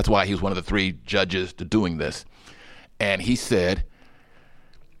 That's why he was one of the 3 judges to doing this. And he said,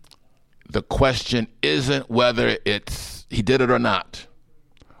 the question isn't whether he did it or not,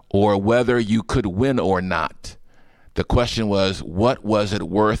 or whether you could win or not. The question was, what was it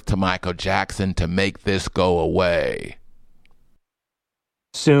worth to Michael Jackson to make this go away?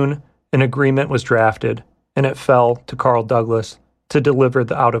 Soon, an agreement was drafted, and it fell to Carl Douglas to deliver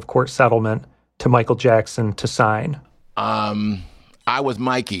the out-of-court settlement to Michael Jackson to sign. I was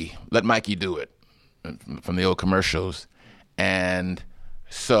Mikey. Let Mikey do it, from the old commercials. And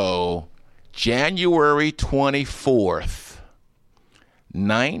so January 24th,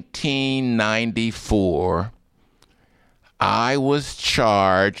 1994, I was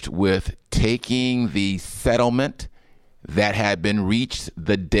charged with taking the settlement that had been reached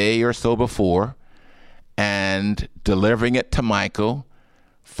the day or so before and delivering it to Michael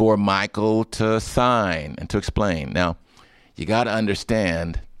for Michael to sign and to explain. Now, you got to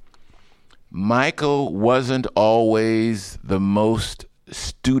understand, Michael wasn't always the most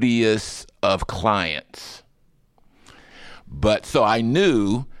studious of clients. But so I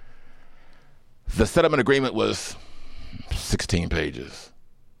knew the settlement agreement was 16 pages,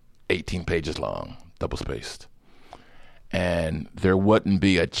 18 pages long, double-spaced. And there wouldn't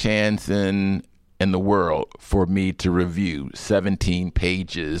be a chance in the world for me to review 17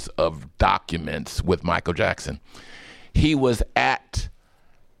 pages of documents with Michael Jackson. He was at,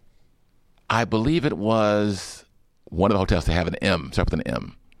 I believe it was one of the hotels to have an M, start with an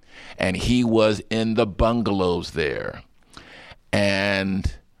M. And he was in the bungalows there.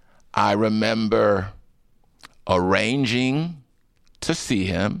 And I remember arranging to see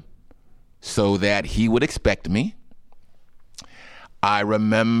him so that he would expect me. I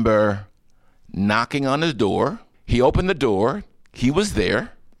remember knocking on his door. He opened the door. He was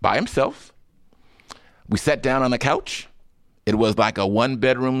there by himself. We sat down on the couch. It was like a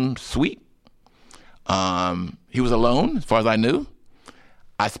one-bedroom suite. He was alone, as far as I knew.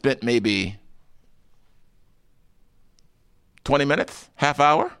 I spent maybe 20 minutes, half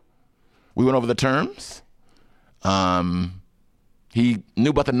hour. We went over the terms. He knew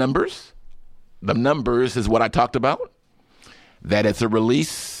about the numbers. The numbers is what I talked about. That it's a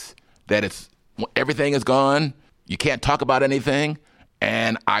release, that it's everything is gone. You can't talk about anything.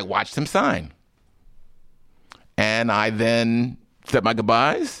 And I watched him sign. And I then said my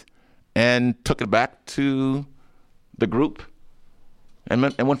goodbyes and took it back to the group and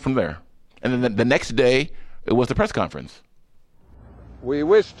went from there. And then the next day, it was the press conference. We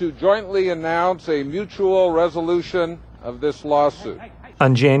wish to jointly announce a mutual resolution of this lawsuit.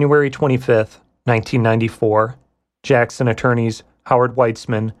 On January 25th, 1994, Jackson attorneys Howard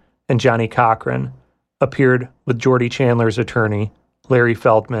Weitzman and Johnny Cochran appeared with Jordie Chandler's attorney, Larry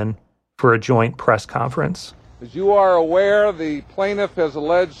Feldman, for a joint press conference. As you are aware, the plaintiff has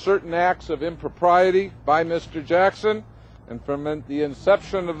alleged certain acts of impropriety by Mr. Jackson, and from the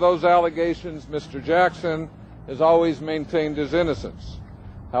inception of those allegations, Mr. Jackson has always maintained his innocence.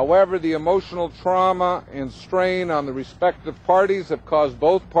 However, the emotional trauma and strain on the respective parties have caused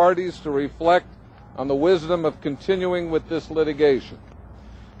both parties to reflect on the wisdom of continuing with this litigation.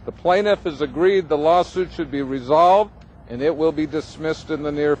 The plaintiff has agreed the lawsuit should be resolved and it will be dismissed in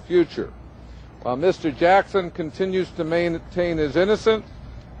the near future. While Mr. Jackson continues to maintain his innocence,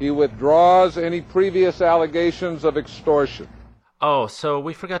 he withdraws any previous allegations of extortion. Oh, so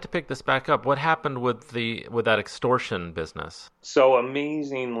we forgot to pick this back up. What happened with that extortion business? So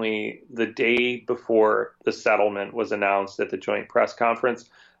amazingly, the day before the settlement was announced at the joint press conference,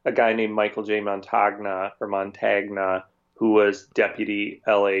 a guy named Michael J. Montagna, who was deputy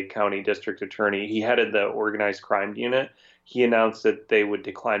LA County District Attorney, he headed the organized crime unit. He announced that they would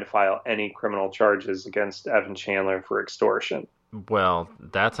decline to file any criminal charges against Evan Chandler for extortion. Well,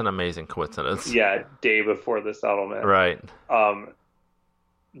 that's an amazing coincidence. Yeah, day before the settlement. Right.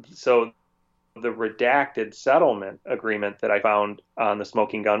 So the redacted settlement agreement that I found on the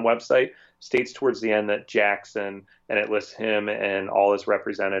Smoking Gun website states towards the end that Jackson, and it lists him and all his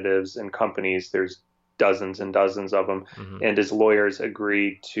representatives and companies, there's dozens and dozens of them, and his lawyers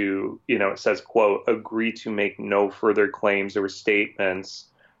agreed to, it says, quote, agree to make no further claims or statements.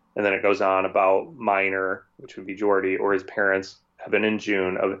 And then it goes on about minor, which would be Jordie, or his parents have been in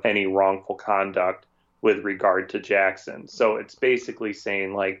June of any wrongful conduct with regard to Jackson. So it's basically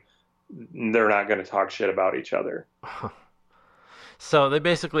saying, like, they're not going to talk shit about each other. So they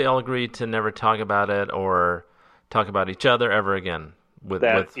basically all agreed to never talk about it or talk about each other ever again.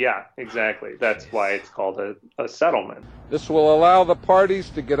 Yeah, exactly. That's why it's called a settlement. This will allow the parties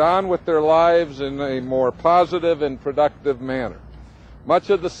to get on with their lives in a more positive and productive manner.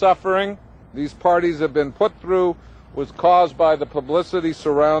 Much of the suffering these parties have been put through was caused by the publicity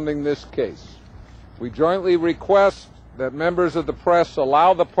surrounding this case. We jointly request that members of the press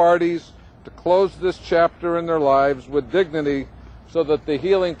allow the parties to close this chapter in their lives with dignity so that the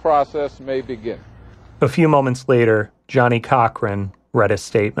healing process may begin. A few moments later, Johnny Cochran read a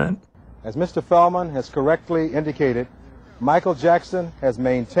statement. As Mr. Feldman has correctly indicated, Michael Jackson has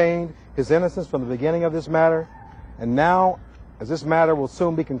maintained his innocence from the beginning of this matter, and now, as this matter will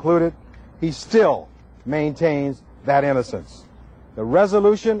soon be concluded, he still maintains that innocence. The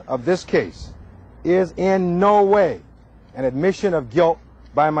resolution of this case is in no way an admission of guilt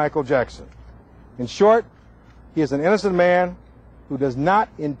by Michael Jackson. In short, he is an innocent man who does not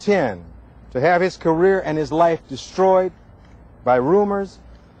intend to have his career and his life destroyed by rumors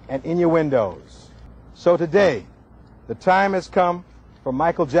and innuendos. So today, the time has come for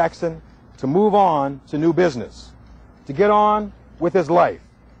Michael Jackson to move on to new business, to get on with his life,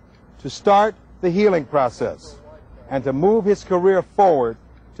 to start the healing process, and to move his career forward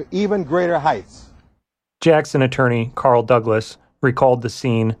to even greater heights. Jackson attorney Carl Douglas recalled the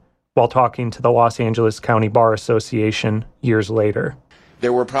scene while talking to the Los Angeles County Bar Association years later.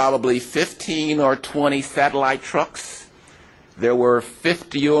 There were probably 15 or 20 satellite trucks. There were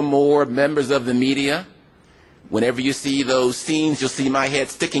 50 or more members of the media. Whenever you see those scenes, you'll see my head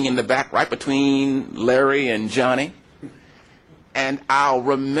sticking in the back right between Larry and Johnny. And I'll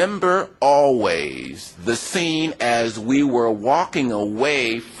remember always the scene as we were walking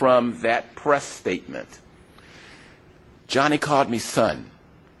away from that press statement. Johnny called me son.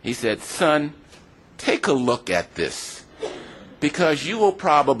 He said, "Son, take a look at this, because you will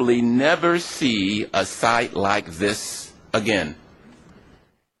probably never see a sight like this again."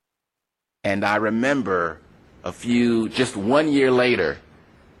 And I remember just 1 year later,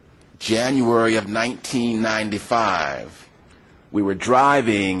 January of 1995, we were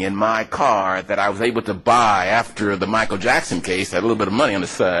driving in my car that I was able to buy after the Michael Jackson case. I had a little bit of money on the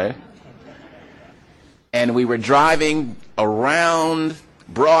side. And we were driving around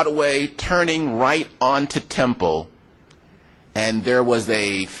Broadway, turning right onto Temple. And there was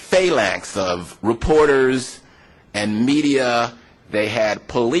a phalanx of reporters and media. They had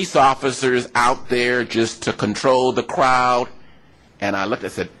police officers out there just to control the crowd. And I looked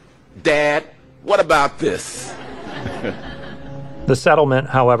and said, "Dad, what about this?" The settlement,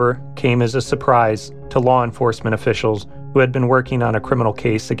 however, came as a surprise to law enforcement officials who had been working on a criminal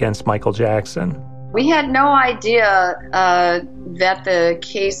case against Michael Jackson. We had no idea that the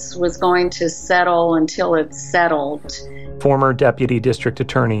case was going to settle until it settled. Former Deputy District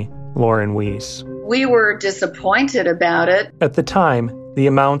Attorney Lauren Weiss. We were disappointed about it. At the time, the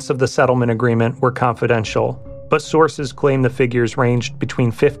amounts of the settlement agreement were confidential, but sources claimed the figures ranged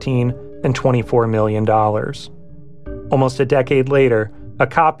between $15 and $24 million. Almost a decade later, a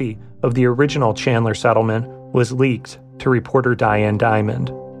copy of the original Chandler settlement was leaked to reporter Diane Diamond.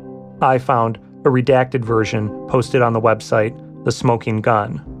 I found a redacted version posted on the website The Smoking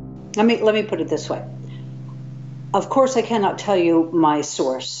Gun. Let me put it this way. Of course, I cannot tell you my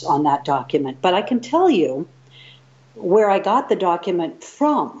source on that document, but I can tell you where I got the document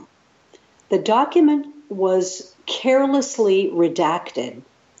from. The document was carelessly redacted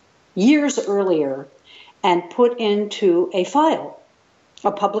years earlier and put into a file,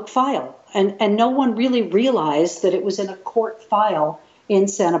 a public file. And no one really realized that it was in a court file in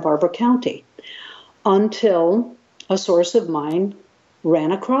Santa Barbara County until a source of mine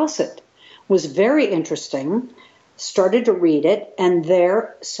ran across it. Was very interesting, started to read it, and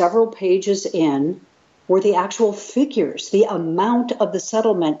there, several pages in, were the actual figures, the amount of the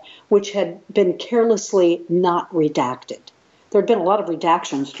settlement, which had been carelessly not redacted. There had been a lot of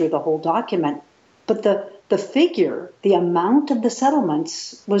redactions through the whole document, but the figure, the amount of the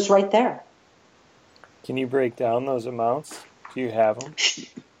settlements was right there. Can you break down those amounts? Do you have them?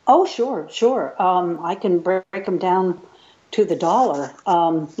 Oh, sure. I can break them down to the dollar.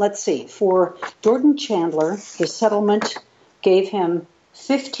 Let's see. For Jordie Chandler, his settlement gave him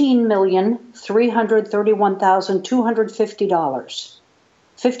 $15,331,250.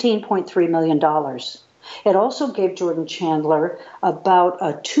 $15.3 million. It also gave Jordie Chandler about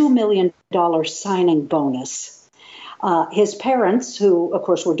a $2 million signing bonus. His parents, who of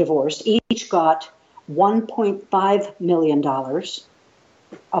course were divorced, each got $1.5 million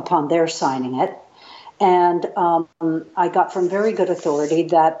upon their signing it. And I got from very good authority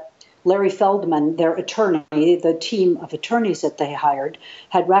that Larry Feldman, their attorney, the team of attorneys that they hired,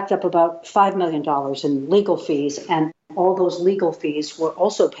 had racked up about $5 million in legal fees, and all those legal fees were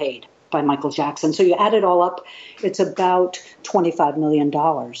also paid by Michael Jackson. So you add it all up, it's about $25 million.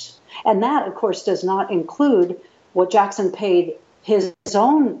 And that, of course, does not include what Jackson paid his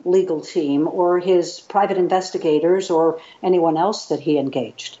own legal team or his private investigators or anyone else that he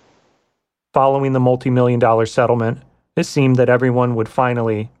engaged. Following the multi-million-dollar settlement, it seemed that everyone would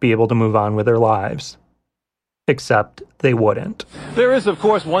finally be able to move on with their lives. Except they wouldn't. There is, of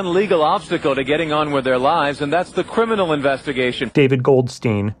course, one legal obstacle to getting on with their lives, and that's the criminal investigation. David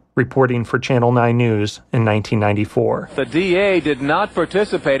Goldstein, reporting for Channel 9 News in 1994. The DA did not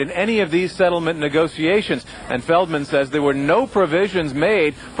participate in any of these settlement negotiations, and Feldman says there were no provisions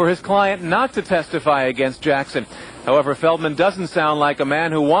made for his client not to testify against Jackson. However, Feldman doesn't sound like a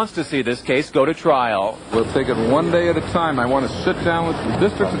man who wants to see this case go to trial. We'll take it one day at a time. I want to sit down with the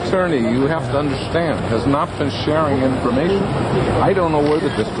district attorney. You have to understand, has not been sharing information. I don't know where the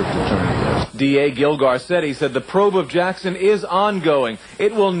district attorney is. DA Gil Garcetti said the probe of Jackson is ongoing.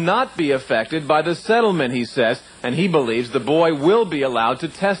 It will not not be affected by the settlement, he says, and he believes the boy will be allowed to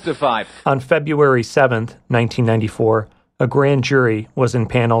testify. On February 7th, 1994, a grand jury was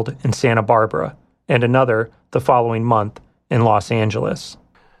impaneled in Santa Barbara, and another the following month in Los Angeles.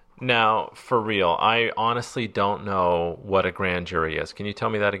 Now, for real, I honestly don't know what a grand jury is. Can you tell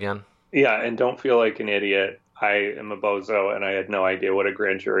me that again? Yeah, and don't feel like an idiot. I am a bozo, and I had no idea what a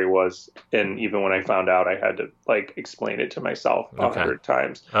grand jury was. And even when I found out, I had to explain it to myself 100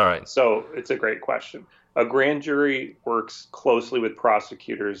 times. All right. So it's a great question. A grand jury works closely with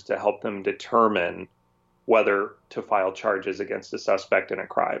prosecutors to help them determine whether to file charges against a suspect in a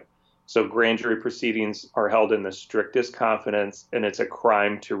crime. So grand jury proceedings are held in the strictest confidence, and it's a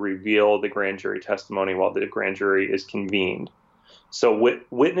crime to reveal the grand jury testimony while the grand jury is convened. So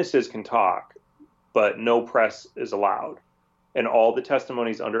witnesses can talk, but no press is allowed. And all the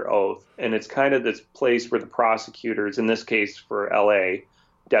testimony is under oath. And it's kind of this place where the prosecutors, in this case for L.A.,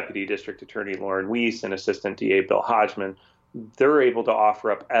 Deputy District Attorney Lauren Weiss and Assistant DA Bill Hodgman, they're able to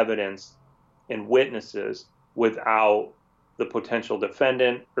offer up evidence and witnesses without the potential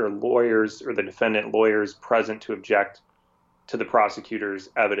defendant or lawyers or the defendant lawyers present to object to the prosecutor's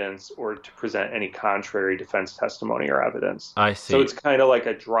evidence or to present any contrary defense testimony or evidence. I see. So it's kind of like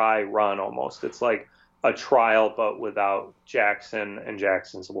a dry run almost. It's like a trial, but without Jackson and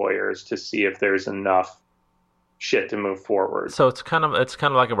Jackson's lawyers to see if there's enough shit to move forward. So it's kind of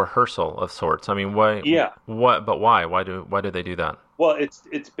like a rehearsal of sorts. I mean, why? Yeah. What? But why? Why do they do that? Well,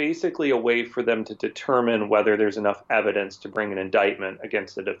 it's basically a way for them to determine whether there's enough evidence to bring an indictment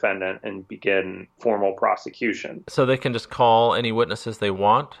against the defendant and begin formal prosecution. So they can just call any witnesses they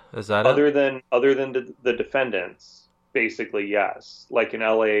want? Is that other it? than the defendants? Basically, yes. Like in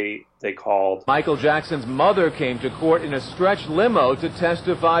L.A., they called. Michael Jackson's mother came to court in a stretched limo to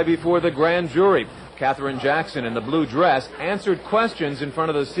testify before the grand jury. Katherine Jackson in the blue dress answered questions in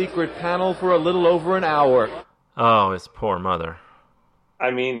front of the secret panel for a little over an hour. Oh, his poor mother. I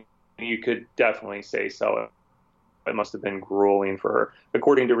mean, you could definitely say so. It must have been grueling for her.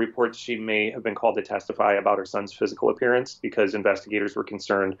 According to reports, she may have been called to testify about her son's physical appearance because investigators were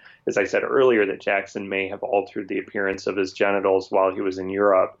concerned, as I said earlier, that Jackson may have altered the appearance of his genitals while he was in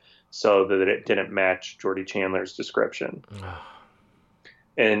Europe so that it didn't match Jordie Chandler's description.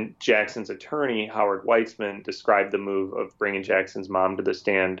 And Jackson's attorney, Howard Weitzman, described the move of bringing Jackson's mom to the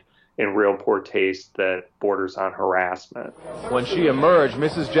stand in real poor taste that borders on harassment. When she emerged,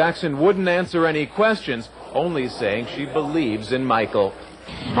 Mrs. Jackson wouldn't answer any questions, only saying she believes in Michael.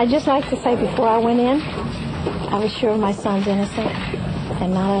 I'd just like to say before I went in, I was sure my son's innocent.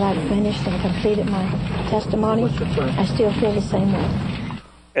 And now that I've finished and completed my testimony, I still feel the same way.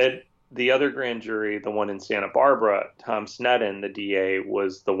 At the other grand jury, the one in Santa Barbara, Tom Sneddon, the DA,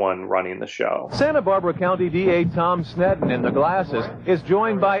 was the one running the show. Santa Barbara County DA Tom Sneddon in the glasses is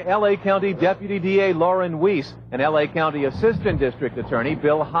joined by L.A. County Deputy DA Lauren Weiss and L.A. County Assistant District Attorney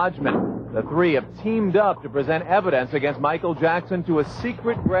Bill Hodgman. The three have teamed up to present evidence against Michael Jackson to a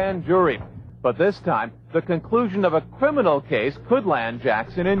secret grand jury. But this time, the conclusion of a criminal case could land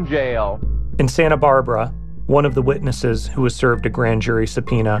Jackson in jail. In Santa Barbara, one of the witnesses who was served a grand jury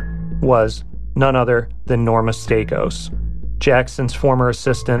subpoena was none other than Norma Stakos, Jackson's former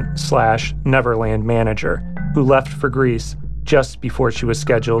assistant/Neverland manager, who left for Greece just before she was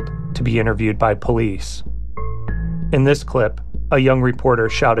scheduled to be interviewed by police. In this clip, a young reporter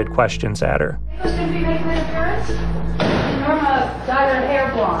shouted questions at her. Who's going to be making an appearance? Norma dyed her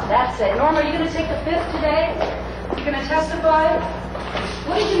hair blonde. That's it. Norma, are you going to take the fifth today? You're going to testify?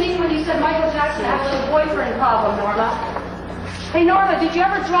 What did you mean when you said Michael Jackson had a little boyfriend problem, Norma? Hey, Norma, did you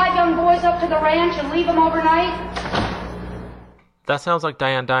ever drive young boys up to the ranch and leave them overnight? That sounds like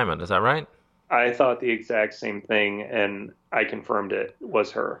Diane Dimond, is that right? I thought the exact same thing, and I confirmed it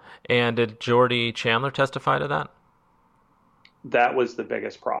was her. And did Jordie Chandler testify to that? That was the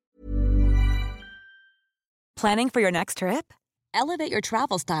biggest problem. Planning for your next trip? Elevate your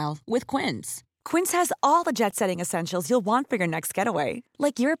travel style with Quince. Quince has all the jet-setting essentials you'll want for your next getaway,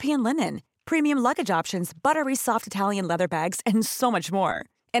 like European linen, premium luggage options, buttery soft Italian leather bags, and so much more.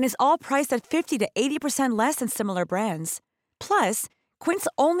 And is all priced at 50 to 80% less than similar brands. Plus, Quince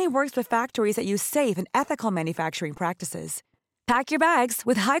only works with factories that use safe and ethical manufacturing practices. Pack your bags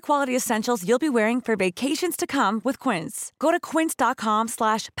with high-quality essentials you'll be wearing for vacations to come with Quince. Go to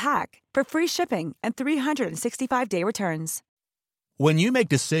quince.com/pack for free shipping and 365-day returns. When you make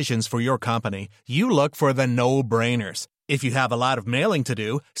decisions for your company, you look for the no-brainers. If you have a lot of mailing to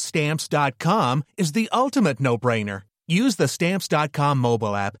do, Stamps.com is the ultimate no-brainer. Use the Stamps.com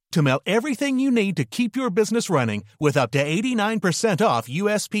mobile app to mail everything you need to keep your business running with up to 89% off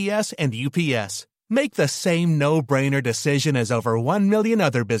USPS and UPS. Make the same no-brainer decision as over 1 million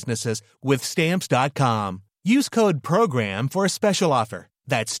other businesses with Stamps.com. Use code PROGRAM for a special offer.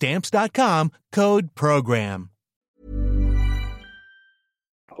 That's Stamps.com, code PROGRAM.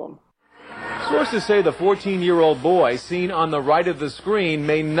 Sources say the 14-year-old boy seen on the right of the screen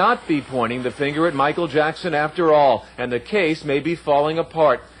may not be pointing the finger at Michael Jackson after all, and the case may be falling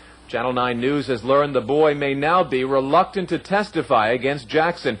apart. Channel 9 News has learned the boy may now be reluctant to testify against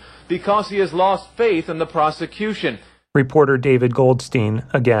Jackson because he has lost faith in the prosecution. Reporter David Goldstein,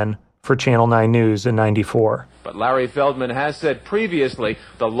 again, for Channel 9 News in 94. But Larry Feldman has said previously,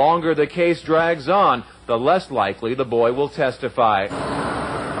 the longer the case drags on, the less likely the boy will testify.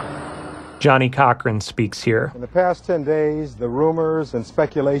 Johnny Cochran speaks here. In the past 10 days, the rumors and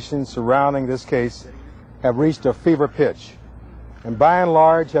speculations surrounding this case have reached a fever pitch, and by and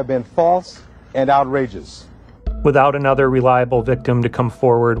large have been false and outrageous. Without another reliable victim to come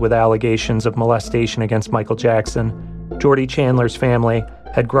forward with allegations of molestation against Michael Jackson, Jordie Chandler's family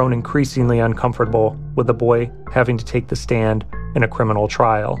had grown increasingly uncomfortable with the boy having to take the stand in a criminal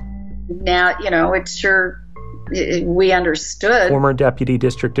trial. Now, we understood. Former Deputy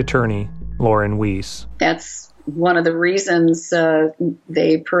District Attorney Lauren Weiss. That's one of the reasons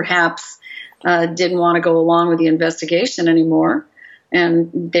they perhaps didn't want to go along with the investigation anymore,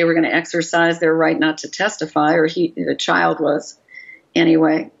 and they were going to exercise their right not to testify, or the child was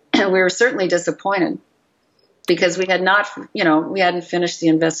anyway. We were certainly disappointed because we hadn't finished the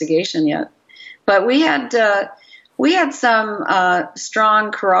investigation yet, but we had some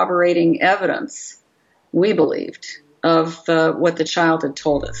strong corroborating evidence, we believed, of what the child had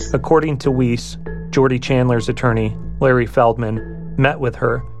told us. According to Weiss, Jordie Chandler's attorney, Larry Feldman, met with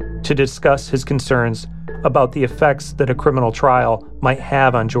her to discuss his concerns about the effects that a criminal trial might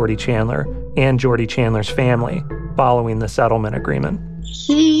have on Jordie Chandler and Jordie Chandler's family following the settlement agreement.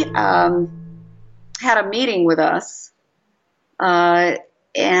 He had a meeting with us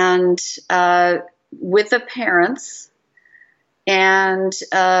and with the parents, and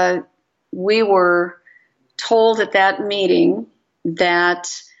we were told at that meeting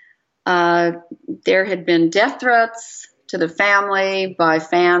that there had been death threats to the family by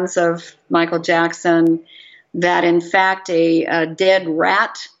fans of Michael Jackson, that in fact a dead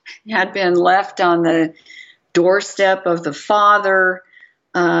rat had been left on the doorstep of the father.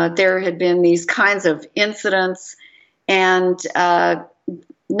 There had been these kinds of incidents, and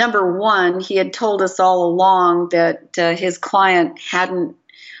number one, he had told us all along that his client hadn't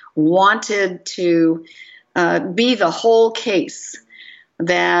wanted to be the whole case,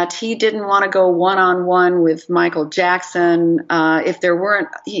 that he didn't want to go one-on-one with Michael Jackson. If there weren't,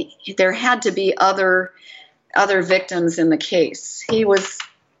 there had to be other victims in the case. He was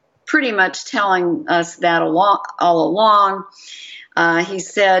pretty much telling us that all along. He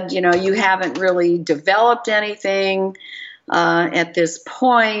said, you haven't really developed anything at this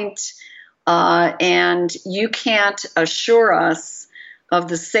point, and you can't assure us of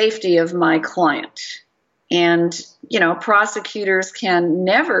the safety of my client. And, prosecutors can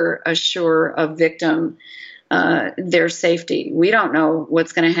never assure a victim their safety. We don't know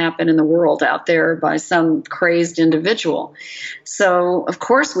what's going to happen in the world out there by some crazed individual. So, of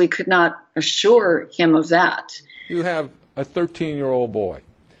course, we could not assure him of that. You have a 13-year-old boy,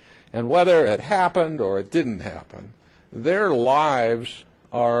 and whether it happened or it didn't happen, their lives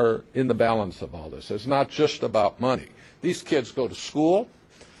are in the balance of all this. It's not just about money. These kids go to school.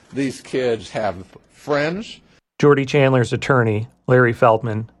 These kids have friends. Jordie Chandler's attorney, Larry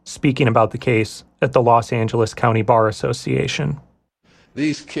Feldman, speaking about the case at the Los Angeles County Bar Association.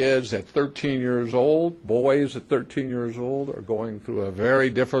 These kids at 13 years old, boys at 13 years old, are going through a very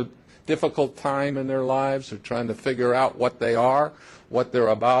difficult time in their lives. They're trying to figure out what they are, what they're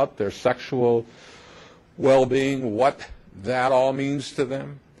about, their sexual well-being, what that all means to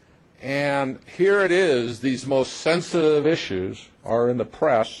them. And here it is, these most sensitive issues are in the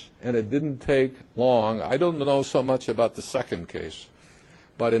press, and it didn't take long. I don't know so much about the second case,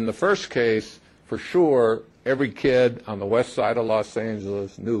 but in the first case, for sure, every kid on the west side of Los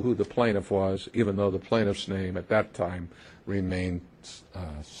Angeles knew who the plaintiff was, even though the plaintiff's name at that time remained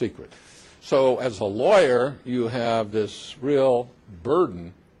secret. So as a lawyer, you have this real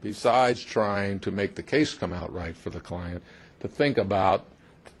burden, besides trying to make the case come out right for the client, to think about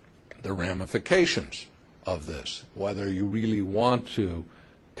the ramifications of this, whether you really want to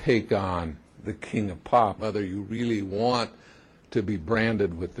take on the king of pop, whether you really want to be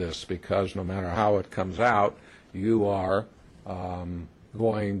branded with this, because no matter how it comes out, you are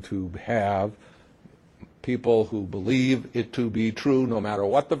going to have people who believe it to be true no matter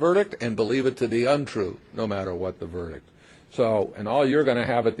what the verdict, and believe it to be untrue no matter what the verdict. So, and all you're going to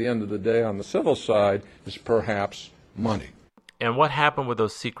have at the end of the day on the civil side is perhaps money. And what happened with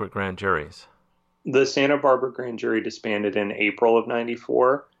those secret grand juries? The Santa Barbara grand jury disbanded in April of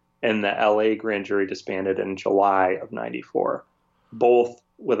 94, and the LA grand jury disbanded in July of 94, both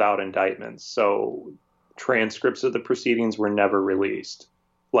without indictments. So transcripts of the proceedings were never released.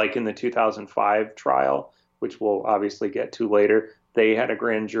 Like in the 2005 trial, which we'll obviously get to later, they had a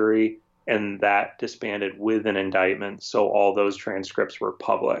grand jury and that disbanded with an indictment. So all those transcripts were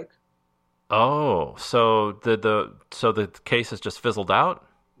public. Oh, so the case has just fizzled out?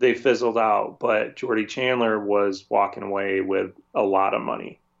 They fizzled out, but Jordie Chandler was walking away with a lot of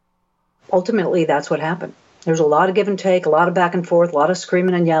money. Ultimately, that's what happened. There's a lot of give and take, a lot of back and forth, a lot of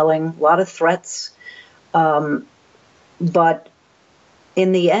screaming and yelling, a lot of threats. But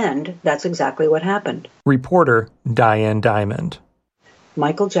in the end, that's exactly what happened. Reporter Diane Diamond.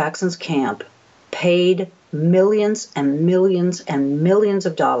 Michael Jackson's camp paid millions and millions and millions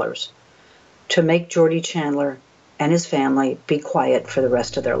of dollars to make Jordie Chandler and his family be quiet for the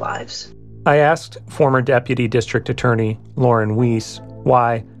rest of their lives. I asked former Deputy District Attorney Lauren Weiss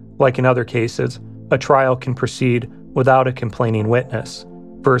why, like in other cases, a trial can proceed without a complaining witness,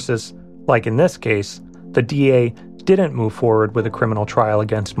 versus, like in this case, the DA didn't move forward with a criminal trial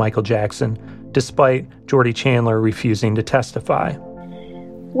against Michael Jackson, despite Jordie Chandler refusing to testify.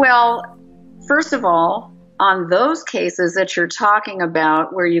 Well, first of all, on those cases that you're talking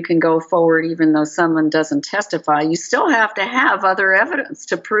about where you can go forward even though someone doesn't testify, you still have to have other evidence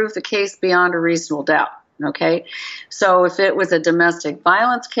to prove the case beyond a reasonable doubt. Okay, so if it was a domestic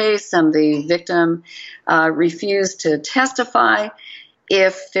violence case and the victim refused to testify,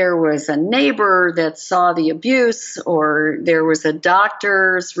 if there was a neighbor that saw the abuse or there was a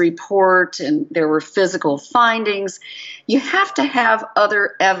doctor's report and there were physical findings, you have to have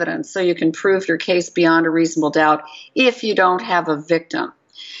other evidence so you can prove your case beyond a reasonable doubt if you don't have a victim.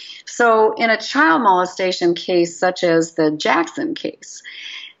 So in a child molestation case such as the Jackson case,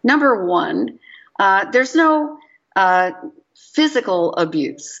 number one, there's no physical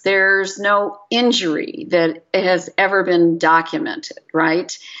abuse. There's no injury that has ever been documented,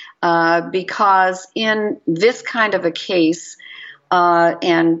 right? Because in this kind of a case,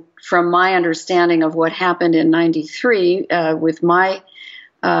 and from my understanding of what happened in 93 with my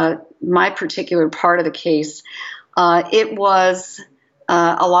particular part of the case, it was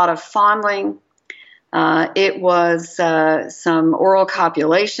a lot of fondling. It was some oral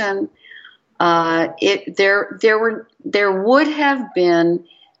copulation. There would have been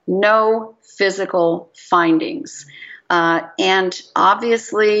no physical findings. And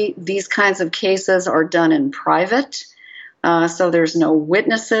obviously, these kinds of cases are done in private, so there's no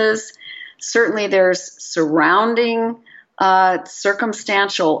witnesses. Certainly, there's surrounding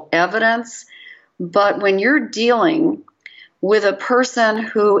circumstantial evidence. But when you're dealing with a person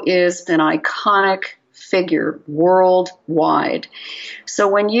who is an iconic figure worldwide. So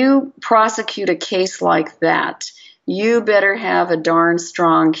when you prosecute a case like that, you better have a darn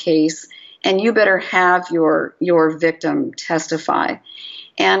strong case and you better have your victim testify.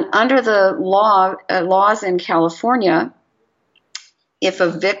 And under the laws in California, if a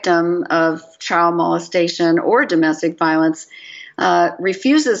victim of child molestation or domestic violence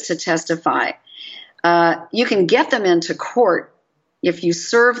refuses to testify, you can get them into court if you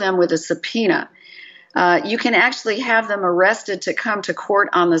serve them with a subpoena. You can actually have them arrested to come to court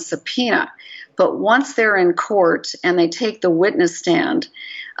on the subpoena. But once they're in court and they take the witness stand,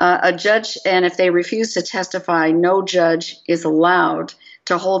 a judge, and if they refuse to testify, no judge is allowed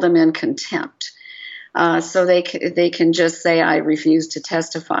to hold them in contempt. So they can just say, I refuse to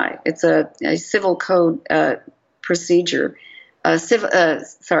testify. It's a civil code procedure,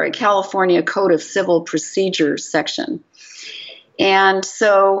 California Code of Civil Procedure section. And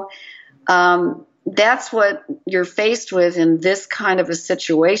so that's what you're faced with in this kind of a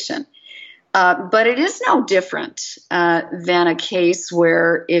situation. But it is no different than a case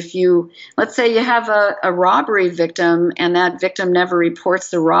where let's say you have a robbery victim and that victim never reports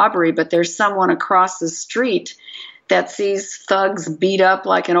the robbery, but there's someone across the street that sees thugs beat up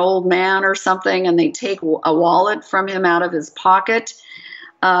like an old man or something and they take a wallet from him out of his pocket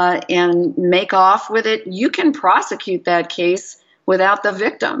and make off with it. You can prosecute that case without the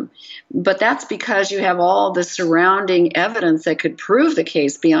victim. But that's because you have all the surrounding evidence that could prove the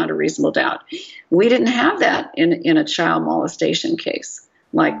case beyond a reasonable doubt. We didn't have that in a child molestation case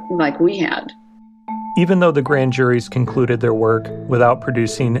like we had. Even though the grand juries concluded their work without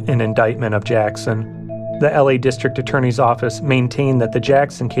producing an indictment of Jackson, the LA District Attorney's Office maintained that the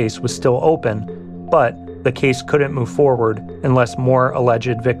Jackson case was still open, but the case couldn't move forward unless more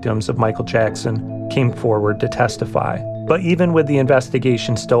alleged victims of Michael Jackson came forward to testify. But even with the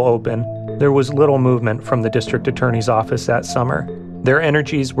investigation still open, there was little movement from the district attorney's office that summer. Their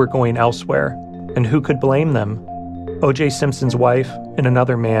energies were going elsewhere, and who could blame them? O.J. Simpson's wife and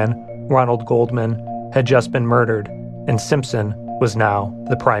another man, Ronald Goldman, had just been murdered, and Simpson was now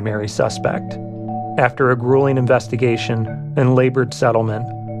the primary suspect. After a grueling investigation and labored settlement,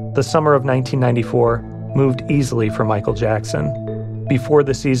 the summer of 1994 moved easily for Michael Jackson. Before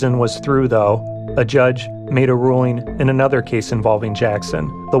the season was through, though, a judge made a ruling in another case involving Jackson,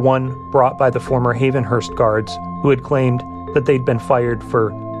 the one brought by the former Havenhurst guards who had claimed that they'd been fired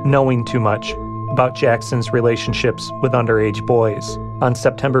for knowing too much about Jackson's relationships with underage boys. On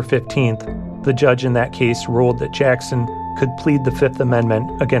September 15th, the judge in that case ruled that Jackson could plead the Fifth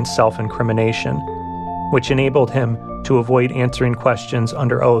Amendment against self-incrimination, which enabled him to avoid answering questions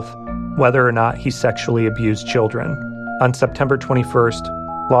under oath whether or not he sexually abused children. On September 21st,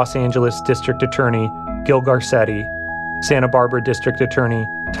 Los Angeles District Attorney Gil Garcetti, Santa Barbara District Attorney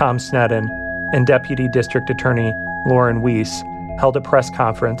Tom Sneddon, and Deputy District Attorney Lauren Weiss held a press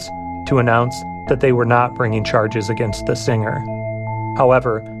conference to announce that they were not bringing charges against the singer.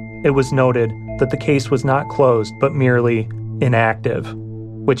 However, it was noted that the case was not closed but merely inactive,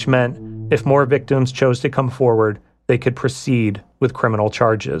 which meant if more victims chose to come forward, they could proceed with criminal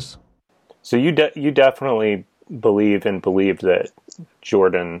charges. So you definitely believed that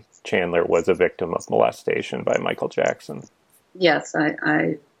Jordie Chandler was a victim of molestation by Michael Jackson. Yes,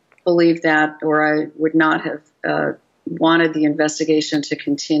 I believe that, or I would not have wanted the investigation to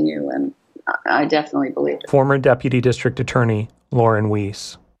continue, and I definitely believe it. Former Deputy District Attorney Lauren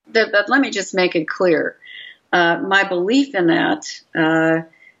Weiss. But let me just make it clear. My belief in that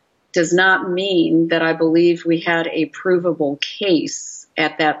does not mean that I believe we had a provable case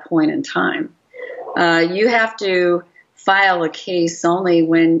at that point in time. You have to file a case only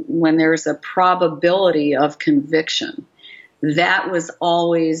when there's a probability of conviction. That was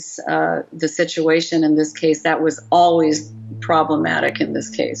always the situation in this case. That was always problematic in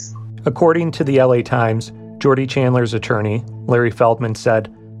this case. According to the LA Times, Jordie Chandler's attorney, Larry Feldman,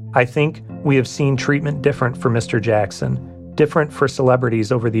 said, "I think we have seen treatment different for Mr. Jackson, different for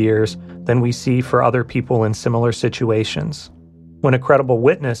celebrities over the years than we see for other people in similar situations. When a credible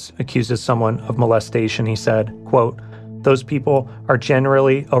witness accuses someone of molestation," he said, quote, "those people are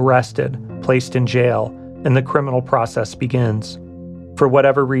generally arrested, placed in jail, and the criminal process begins. For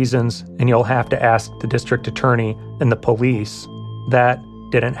whatever reasons, and you'll have to ask the district attorney and the police, that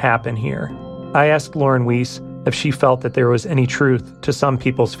didn't happen here." I asked Lauren Weiss if she felt that there was any truth to some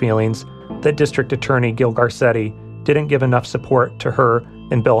people's feelings that District Attorney Gil Garcetti didn't give enough support to her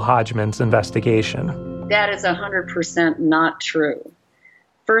and Bill Hodgman's investigation. That is 100% not true.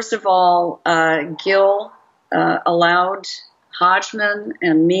 First of all, Gil allowed Hodgman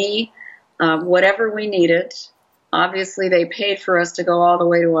and me whatever we needed. Obviously, they paid for us to go all the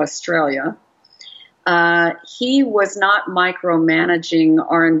way to Australia. He was not micromanaging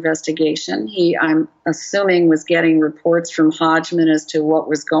our investigation. He, I'm assuming, was getting reports from Hodgman as to what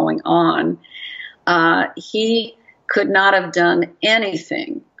was going on. He could not have done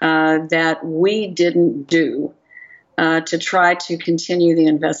anything that we didn't do to try to continue the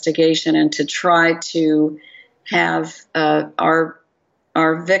investigation and to try to have our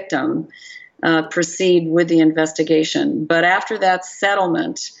victim proceed with the investigation. But after that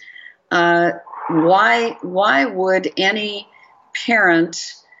settlement, why would any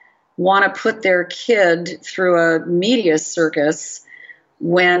parent want to put their kid through a media circus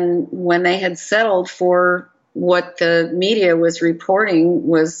when they had settled for what the media was reporting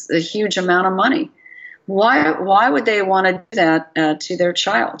was a huge amount of money? Why would they want to do that to their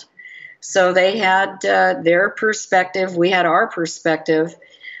child? So they had their perspective, we had our perspective,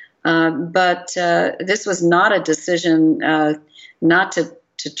 but this was not a decision not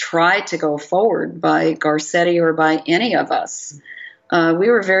to try to go forward by Garcetti or by any of us. We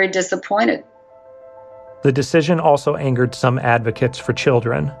were very disappointed. The decision also angered some advocates for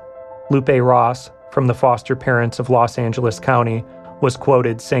children. Lupe Ross, from the foster parents of Los Angeles County, was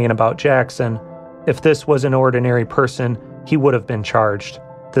quoted saying about Jackson, "If this was an ordinary person, he would have been charged.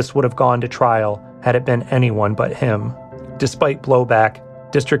 This would have gone to trial had it been anyone but him." Despite blowback,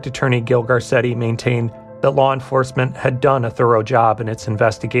 District Attorney Gil Garcetti maintained that law enforcement had done a thorough job in its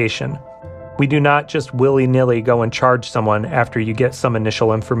investigation. "We do not just willy-nilly go and charge someone after you get some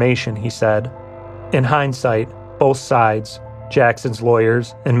initial information," he said. In hindsight, both sides, Jackson's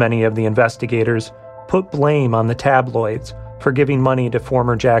lawyers and many of the investigators, put blame on the tabloids for giving money to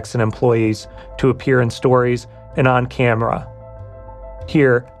former Jackson employees to appear in stories and on camera.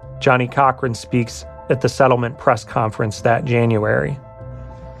 Here, Johnny Cochran speaks at the settlement press conference that January.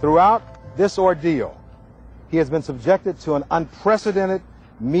 Throughout this ordeal, he has been subjected to an unprecedented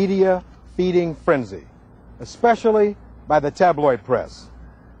media feeding frenzy, especially by the tabloid press.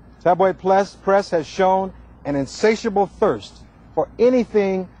 Tabloid press has shown an insatiable thirst for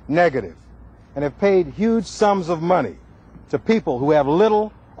anything negative and have paid huge sums of money to people who have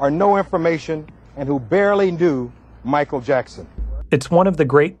little or no information and who barely knew Michael Jackson. It's one of the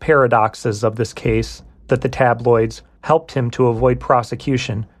great paradoxes of this case that the tabloids helped him to avoid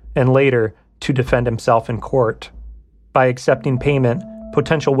prosecution and later to defend himself in court. By accepting payment,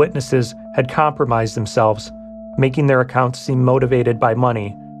 potential witnesses had compromised themselves, making their accounts seem motivated by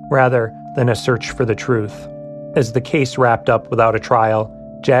money rather than a search for the truth. As the case wrapped up without a trial,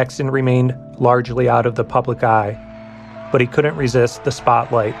 Jackson remained largely out of the public eye, but he couldn't resist the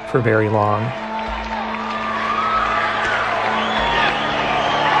spotlight for very long.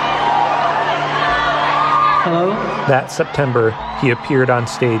 Hello? That September, he appeared on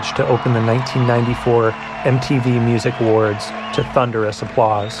stage to open the 1994 MTV Music Awards to thunderous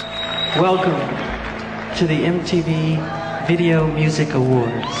applause. Welcome to the MTV Video Music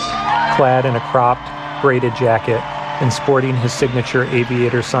Awards. Clad in a cropped, braided jacket and sporting his signature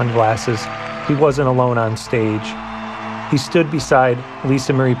aviator sunglasses, he wasn't alone on stage. He stood beside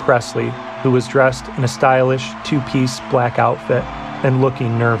Lisa Marie Presley, who was dressed in a stylish two-piece black outfit and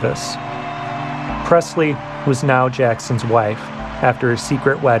looking nervous. Presley was now Jackson's wife after a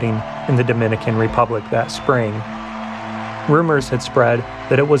secret wedding in the Dominican Republic that spring. Rumors had spread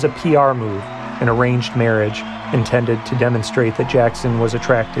that it was a PR move, an arranged marriage intended to demonstrate that Jackson was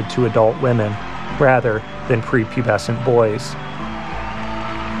attracted to adult women rather than prepubescent boys.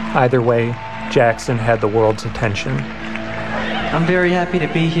 Either way, Jackson had the world's attention. I'm very happy to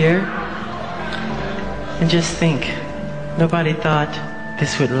be here. And just think, nobody thought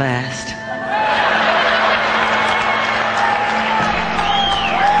this would last.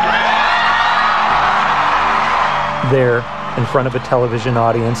 There, in front of a television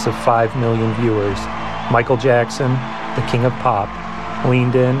audience of 5 million viewers, Michael Jackson, the king of pop,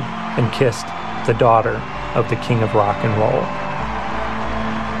 leaned in and kissed the daughter of the king of rock and roll.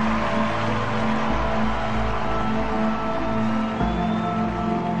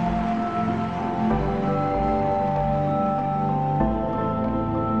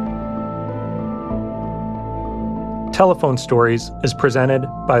 Telephone Stories is presented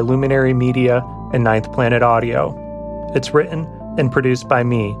by Luminary Media and Ninth Planet Audio. It's written and produced by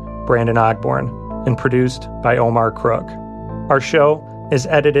me, Brandon Ogborn, and produced by Omar Crook. Our show is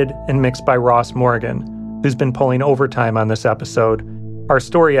edited and mixed by Ross Morgan, who's been pulling overtime on this episode. Our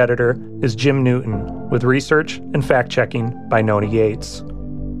story editor is Jim Newton, with research and fact-checking by Nona Yates.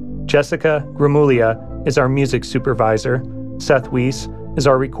 Jessica Gramuglia is our music supervisor. Seth Weiss is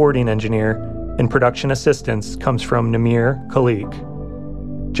our recording engineer, and production assistance comes from Namir Khalik.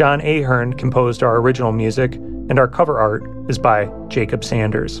 John Ahern composed our original music, and our cover art is by Jacob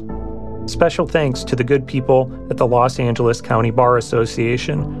Sanders. Special thanks to the good people at the Los Angeles County Bar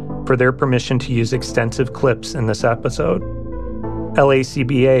Association for their permission to use extensive clips in this episode.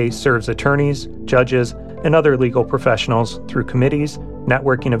 LACBA serves attorneys, judges, and other legal professionals through committees,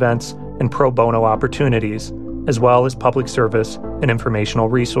 networking events, and pro bono opportunities, as well as public service and informational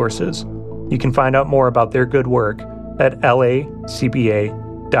resources. You can find out more about their good work at lacba.org.